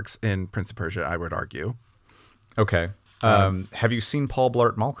largely works in Prince of Persia, I would argue. Okay. Have you seen Paul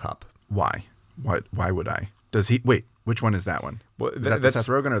Blart Mall Cop? Why? Why would I? Does he... Wait, which one is that one? Well, is that the Seth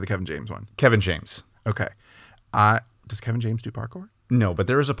Rogen or the Kevin James one? Kevin James. Okay. Does Kevin James do parkour? No, but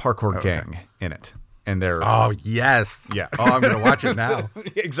there is a parkour gang in it. And they're... Oh, yes. Yeah. Oh, I'm going to watch it now.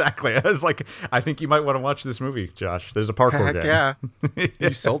 Exactly. I was like, I think you might want to watch this movie, Josh. There's a parkour gang. Yeah.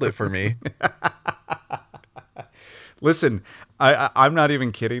 You sold it for me. Listen, I'm not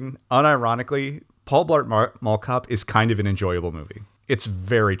even kidding. Unironically, Paul Blart Mall Cop is kind of an enjoyable movie. It's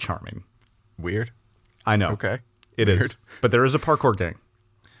very charming. Weird. I know. Okay. It Weird. Is. But there is a parkour gang.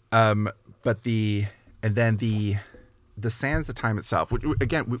 But the Sands of Time itself, which,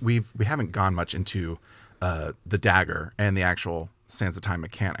 again, we haven't gone much into the dagger and the actual Sands of Time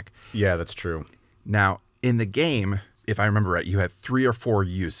mechanic. Yeah, that's true. Now, in the game, if I remember right, you had 3 or 4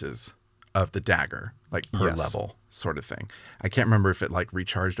 uses of the dagger, like per level sort of thing. I can't remember if it like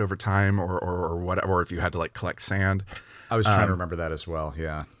recharged over time or what, or if you had to like collect sand. I was trying to remember that as well.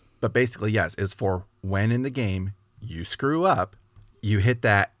 Yeah. But basically, yes, it's for when in the game you screw up, you hit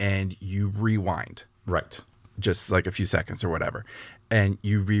that and you rewind. Right. Just like a few seconds or whatever. And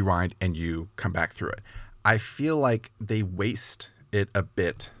you rewind and you come back through it. I feel like they waste it a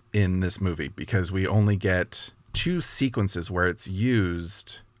bit in this movie because we only get 2 sequences where it's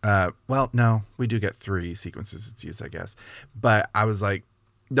used. Well, no, we do get 3 sequences it's used, I guess. But I was like,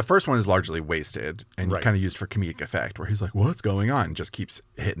 the first one is largely wasted and kind of used for comedic effect where he's like, what's going on? Just keeps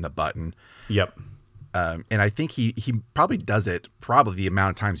hitting the button. Yep. And I think he probably does it the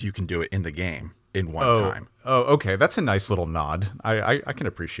amount of times you can do it in the game in one time. Oh, okay. That's a nice little nod. I can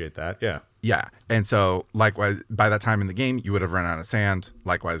appreciate that. Yeah. Yeah. And so likewise, by that time in the game, you would have run out of sand.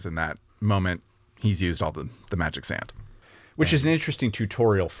 Likewise, in that moment, he's used all the magic sand. Which is an interesting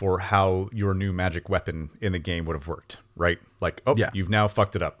tutorial for how your new magic weapon in the game would have worked, right? Like, you've now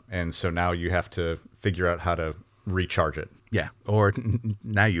fucked it up. And so now you have to figure out how to recharge it. Yeah. Or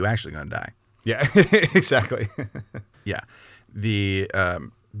now you actually going to die. Yeah, exactly. Yeah. The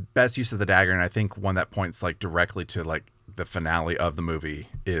best use of the dagger, and I think one that points like directly to like the finale of the movie,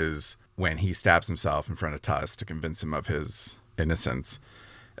 is when he stabs himself in front of Tuss to convince him of his innocence.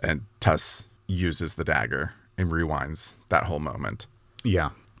 And Tuss uses the dagger and rewinds that whole moment. Yeah.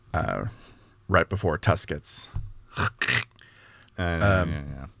 Right before Tuss gets. Yeah.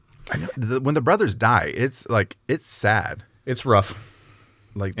 I know, when the brothers die, it's sad. It's rough.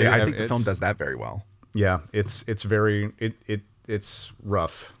 Like I think the film does that very well. Yeah, it's very it's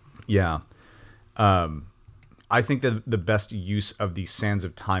rough. Yeah. I think that the best use of the Sands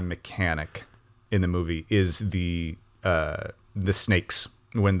of Time mechanic in the movie is the snakes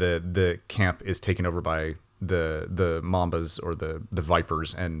when the camp is taken over by the mambas or the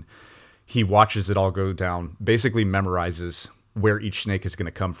vipers, and he watches it all go down, basically memorizes where each snake is going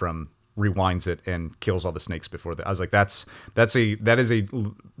to come from, rewinds it, and kills all the snakes before that. I was like, that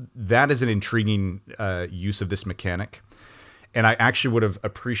is an intriguing use of this mechanic. And I actually would have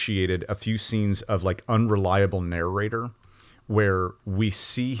appreciated a few scenes of like unreliable narrator where we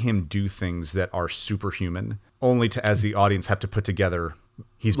see him do things that are superhuman, only to, as the audience, have to put together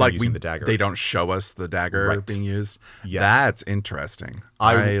he's been using the dagger. They don't show us the dagger being used. Yes. That's interesting.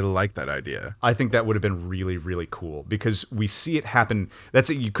 I like that idea. I think that would have been really, really cool because we see it happen. That's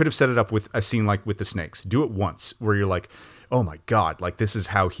it. You could have set it up with a scene like with the snakes. Do it once where you're like, oh my God, like this is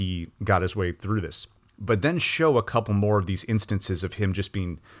how he got his way through this. But then show a couple more of these instances of him just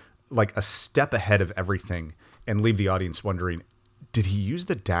being like a step ahead of everything and leave the audience wondering, did he use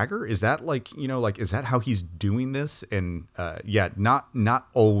the dagger? Is that like, is that how he's doing this? And not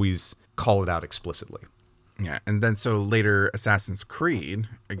always call it out explicitly. Yeah. And then so later Assassin's Creed,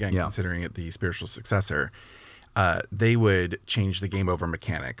 again, considering it the spiritual successor, they would change the game over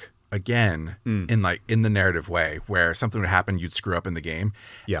mechanic again in the narrative way where something would happen, you'd screw up in the game.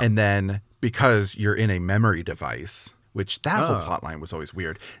 Yeah. And then because you're in a memory device, which that whole plot line was always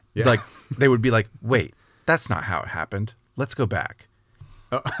weird. Yeah. Like they would be like, wait, that's not how it happened. Let's go back.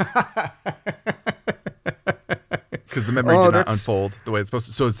 Because the memory did not unfold the way it's supposed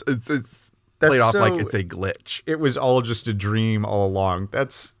to. So it's played off like it's a glitch. It was all just a dream all along.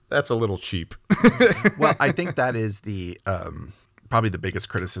 That's a little cheap. Well, I think that is the probably the biggest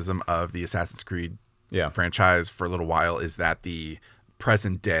criticism of the Assassin's Creed franchise for a little while is that the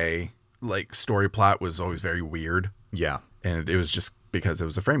present day like story plot was always very weird. Yeah. And it was just because it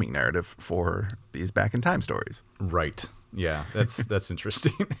was a framing narrative for these back in time stories. Right. Yeah. That's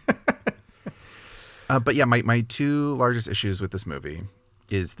interesting. But yeah, my 2 largest issues with this movie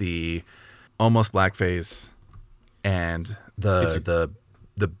is the almost blackface and the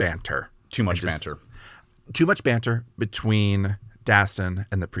banter. Too much banter. Too much banter between Dastan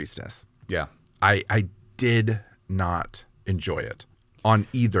and the priestess. Yeah. I did not enjoy it on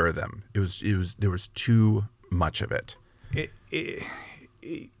either of them. There was too much of it.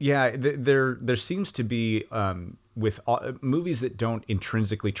 There seems to be with movies that don't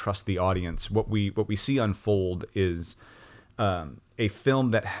intrinsically trust the audience. What we see unfold is a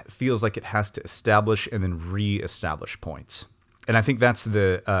film that feels like it has to establish and then re-establish points. And I think that's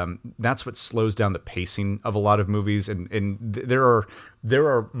what slows down the pacing of a lot of movies. And there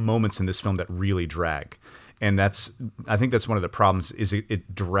are moments in this film that really drag. And I think that's one of the problems is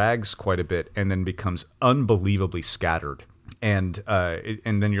it drags quite a bit and then becomes unbelievably scattered. And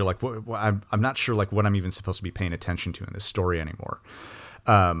then you're like, well, I'm not sure like what I'm even supposed to be paying attention to in this story anymore.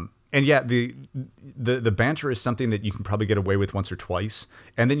 And yeah, the banter is something that you can probably get away with once or twice,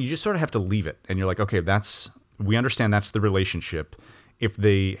 and then you just sort of have to leave it. And you're like, okay, we understand that's the relationship. If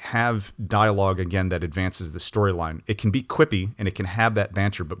they have dialogue again that advances the storyline, it can be quippy and it can have that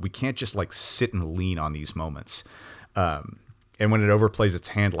banter, but we can't just like sit and lean on these moments. And And when it overplays its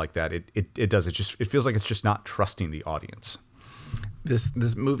hand like that, it does. It feels like it's just not trusting the audience.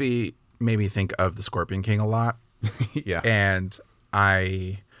 This movie made me think of The Scorpion King a lot. Yeah. And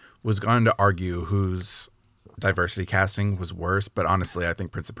I was going to argue whose diversity casting was worse, but honestly, I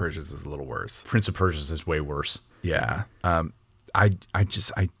think Prince of Persia's is a little worse. Prince of Persia's is way worse. Yeah. I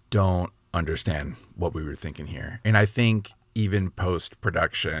don't understand what we were thinking here. And I think even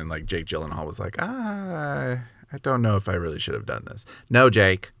post-production, like Jake Gyllenhaal was like, I don't know if I really should have done this. No,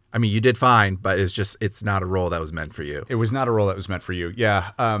 Jake. I mean, you did fine, but it's not a role that was meant for you. It was not a role that was meant for you.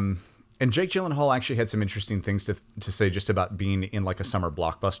 Yeah. And Jake Gyllenhaal actually had some interesting things to say just about being in like a summer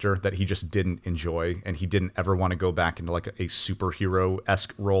blockbuster that he just didn't enjoy, and he didn't ever want to go back into like a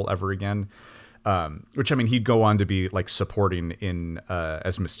superhero-esque role ever again. Which, I mean, he'd go on to be like supporting in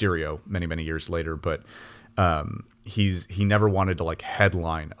as Mysterio many years later, but he never wanted to like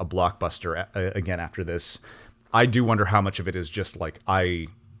headline a blockbuster again after this. I do wonder how much of it is just like I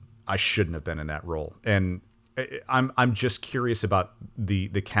shouldn't have been in that role, and I'm just curious about the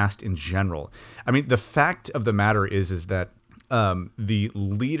cast in general. I mean, the fact of the matter is that the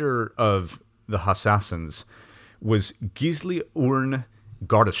leader of the Assassins was Gisli Urn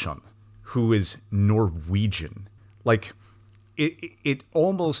Gardason, who is Norwegian. Like, it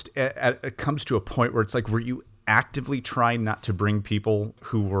almost it comes to a point where it's like, were you actively trying not to bring people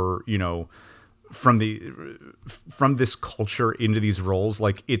who were, you know, from this culture into these roles?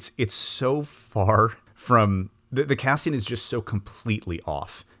 Like, it's so far from the casting is just so completely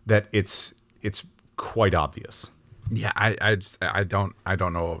off that it's quite obvious. Yeah, I don't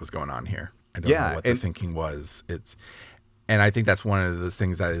know what was going on here. I don't know what the thinking was. And I think that's one of the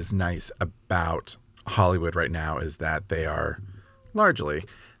things that is nice about Hollywood right now is that they are largely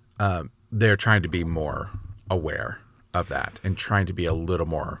they're trying to be more aware of that and trying to be a little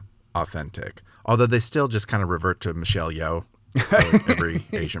more authentic. Although they still just kind of revert to Michelle Yeoh, every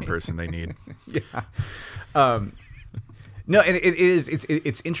Asian person they need. Yeah. No, and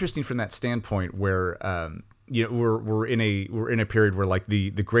it's interesting from that standpoint where you know we're in a period where like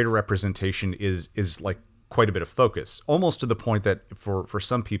the greater representation is like quite a bit of focus, almost to the point that for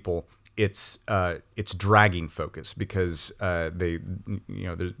some people it's dragging focus because they, you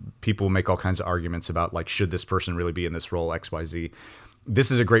know, there's people make all kinds of arguments about like, should this person really be in this role, XYZ.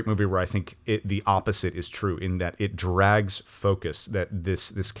 This is a great movie where I think the opposite is true, in that it drags focus, that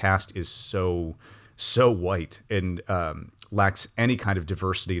this cast is so white and lacks any kind of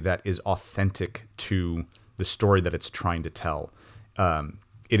diversity that is authentic to the story that it's trying to tell.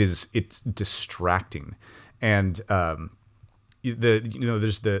 It's distracting. And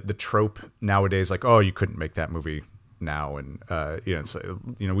there's the trope nowadays, like, oh, you couldn't make that movie now, and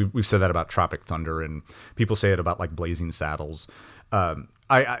we've said that about Tropic Thunder, and people say it about like Blazing Saddles.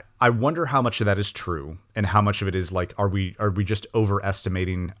 I wonder how much of that is true, and how much of it is like, are we just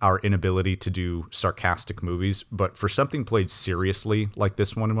overestimating our inability to do sarcastic movies? But for something played seriously like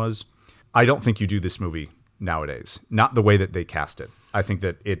this one was, I don't think you do this movie nowadays. Not the way that they cast it. I think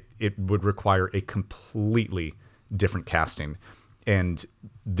that it would require a completely different casting, and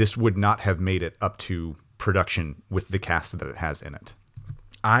this would not have made it up to production with the cast that it has in it.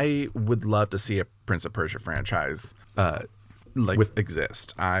 I would love to see a Prince of Persia franchise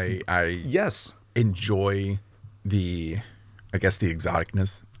exist. I yes, enjoy the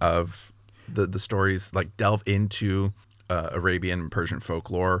exoticness of the stories, like delve into Arabian and Persian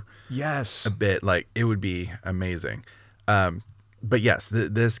folklore. Yes, a bit. Like, it would be amazing. But yes,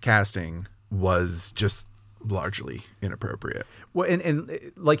 this casting was just largely inappropriate. Well,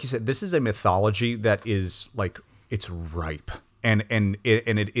 and like you said, this is a mythology that is like, it's ripe, and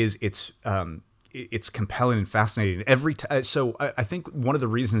it's compelling and fascinating every time. So I think one of the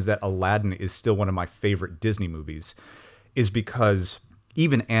reasons that Aladdin is still one of my favorite Disney movies is because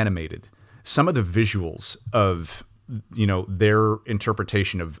even animated, some of the visuals of, you know, their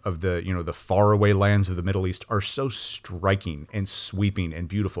interpretation of the, you know, the faraway lands of the Middle East are so striking and sweeping and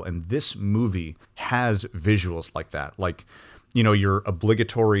beautiful. And this movie has visuals like that. Like, you know, your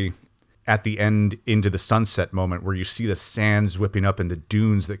obligatory at the end into the sunset moment where you see the sands whipping up and the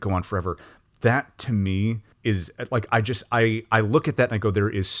dunes that go on forever. That to me is like, I look at that and I go, there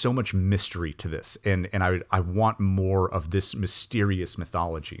is so much mystery to this. And I want more of this mysterious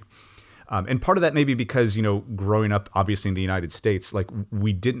mythology. And part of that may be because, you know, growing up, obviously in the United States, like,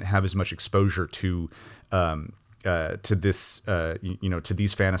 we didn't have as much exposure to this, to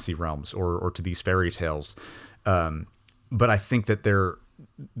these fantasy realms or to these fairy tales. But I think that there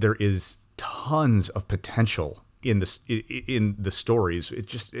is tons of potential in the stories.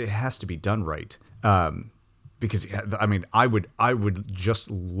 It has to be done right. Because I mean, I would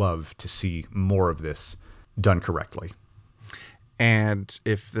just love to see more of this done correctly. And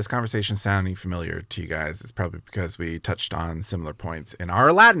if this conversation is sounding familiar to you guys, it's probably because we touched on similar points in our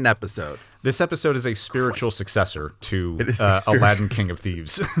Aladdin episode. This episode is a spiritual successor to Aladdin King of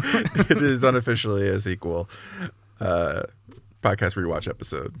Thieves. It is unofficially a sequel podcast rewatch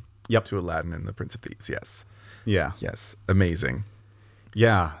episode to Aladdin and the Prince of Thieves. Yes. Yeah. Yes. Amazing.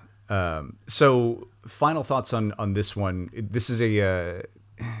 Yeah. So final thoughts on this one. This is the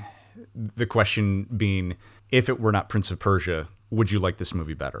question being, if it were not Prince of Persia, would you like this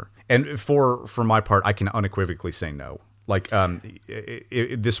movie better? And for my part, I can unequivocally say no. Like,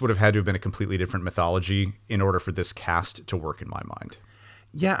 this would have had to have been a completely different mythology in order for this cast to work in my mind.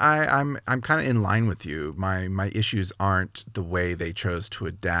 Yeah, I'm kind of in line with you. My issues aren't the way they chose to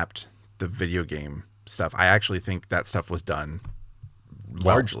adapt the video game stuff. I actually think that stuff was done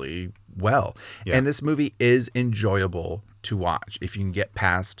largely well. Yeah. And this movie is enjoyable to watch if you can get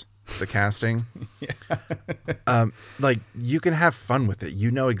past the casting. Like, you can have fun with it.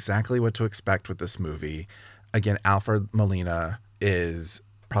 You know exactly what to expect with this movie. Again, Alfred Molina is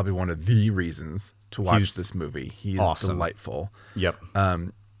probably one of the reasons to watch this movie. He's awesome. Delightful. Yep.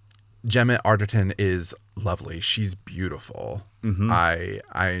 Gemma Arterton is lovely. She's beautiful. Mm-hmm.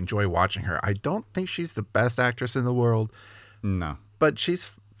 I enjoy watching her. I don't think she's the best actress in the world. No. But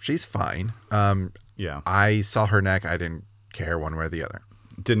she's fine. Yeah. I saw her neck. I didn't care one way or the other.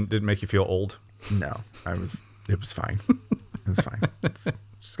 Didn't make you feel old? No. It was fine. It was fine.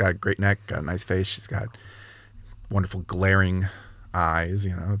 She's got a great neck, got a nice face. She's got wonderful glaring eyes.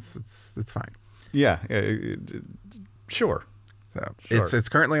 You know, it's fine. Yeah. Sure. So it's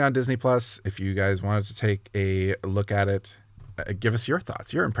currently on Disney Plus. If you guys wanted to take a look at it, give us your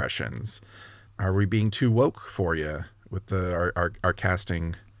thoughts, your impressions. Are we being too woke for you with our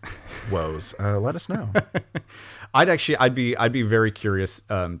casting woes? Let us know. I'd be very curious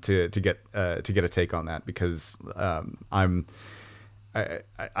to get a take on that, because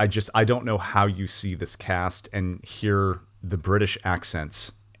I don't know how you see this cast and hear the British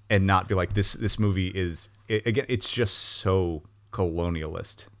accents and not be like, this movie is, again, it's just so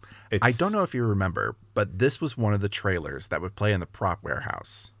colonialist. I don't know if you remember, but this was one of the trailers that would play in the prop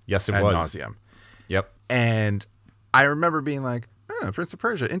warehouse. Yes, it ad was. nauseum. Yep. And I remember being like, Prince of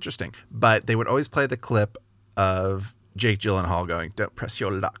Persia, interesting. But they would always play the clip of Jake Gyllenhaal going, "Don't press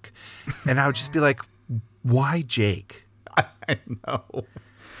your luck." And I would just be like, why Jake? I know.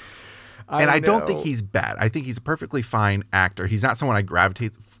 I don't think he's bad. I think he's a perfectly fine actor. He's not someone I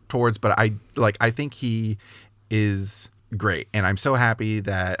gravitate towards, but I think he is great. And I'm so happy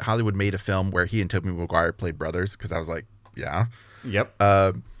that Hollywood made a film where he and Tobey Maguire played brothers, because I was like, yeah. Yep.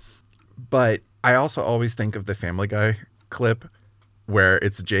 But I also always think of the Family Guy clip where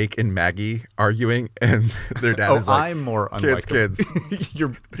it's Jake and Maggie arguing, and their dad is like, I'm more unlikable. Kids.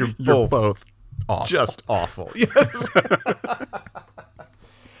 You're both awful. Just awful. Yes.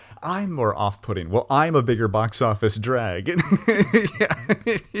 I'm more off-putting. Well, I'm a bigger box office drag. Yeah.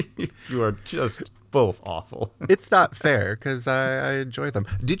 You are just both awful. It's not fair, because I enjoy them.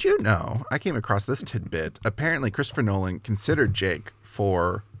 Did you know, I came across this tidbit, apparently Christopher Nolan considered Jake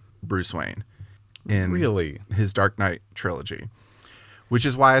for Bruce Wayne in his Dark Knight trilogy, which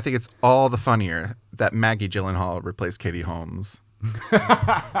is why I think it's all the funnier that Maggie Gyllenhaal replaced Katie Holmes.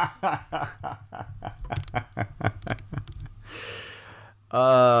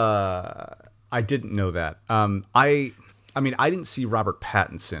 I didn't know that. I mean, I didn't see Robert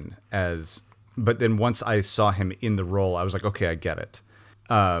Pattinson as, but then once I saw him in the role, I was like, okay, I get it.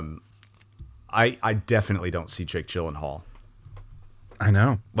 I definitely don't see Jake Gyllenhaal. I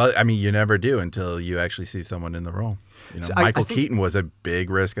know. Well, I mean, you never do until you actually see someone in the role. You know, so Michael Keaton was a big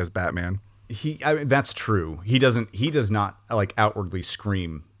risk as Batman. That's true. He does not like outwardly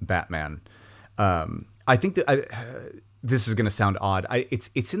scream Batman. I think that this is going to sound odd.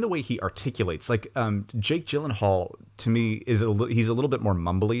 It's in the way he articulates. Like, Jake Gyllenhaal to me he's a little bit more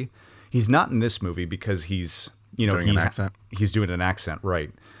mumbly. He's not in this movie because he's doing an accent. He's doing an accent, right?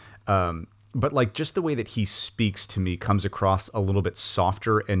 But like, just the way that he speaks to me comes across a little bit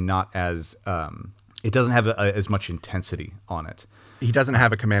softer and not as it doesn't have as much intensity on it. He doesn't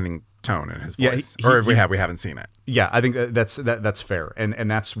have a commanding tone in his voice, or if we haven't seen it. Yeah, I think that's fair, and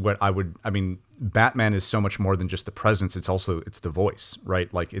that's what I would. I mean, Batman is so much more than just the presence; it's the voice,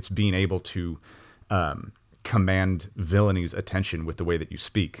 right? Like, it's being able to command villaini's attention with the way that you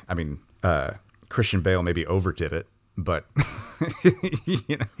speak. I mean, Christian Bale maybe overdid it, but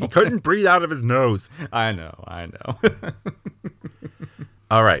he couldn't breathe out of his nose. I know.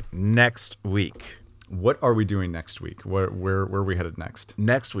 All right, next week. What are we doing next week? Where are we headed next?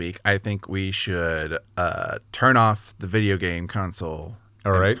 Next week, I think we should turn off the video game console.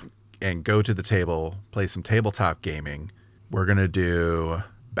 All right. And go to the table, play some tabletop gaming, We're going to do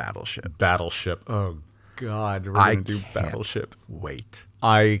Battleship. Battleship. Oh, God. We're I going to do can't Battleship. Wait.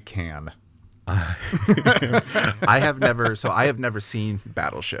 I can. I have never seen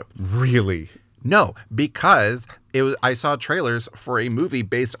Battleship. Really? No, because I saw trailers for a movie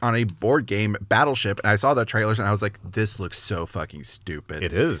based on a board game, Battleship, and I saw the trailers and I was like, this looks so fucking stupid.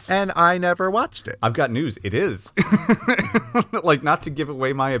 It is. And I never watched it. I've got news. It is. Like, not to give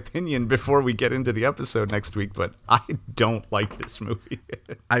away my opinion before we get into the episode next week, but I don't like this movie.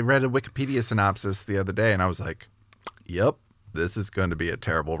 I read a Wikipedia synopsis the other day and I was like, yep, this is going to be a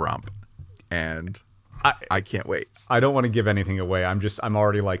terrible romp. And I can't wait. I don't want to give anything away. I'm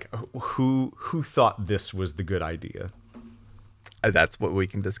already like, who thought this was the good idea? That's what we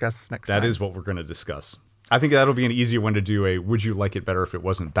can discuss next time. That is what we're going to discuss. I think that'll be an easier one to do a would you like it better if it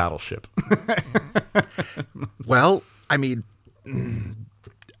wasn't Battleship? Well, I mean,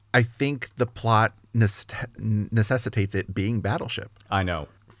 I think the plot necessitates it being Battleship. I know.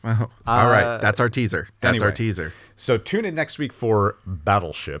 So, all right. That's our teaser. That's our anyway. teaser. So tune in next week for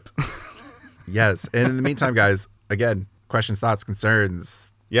Battleship. Yes. And in the meantime, guys, again, questions, thoughts,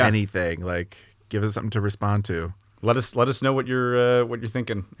 concerns, anything, like give us something to respond to. Let us know what you're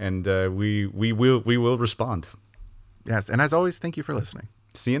thinking, and we will respond. Yes. And as always, thank you for listening.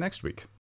 See you next week.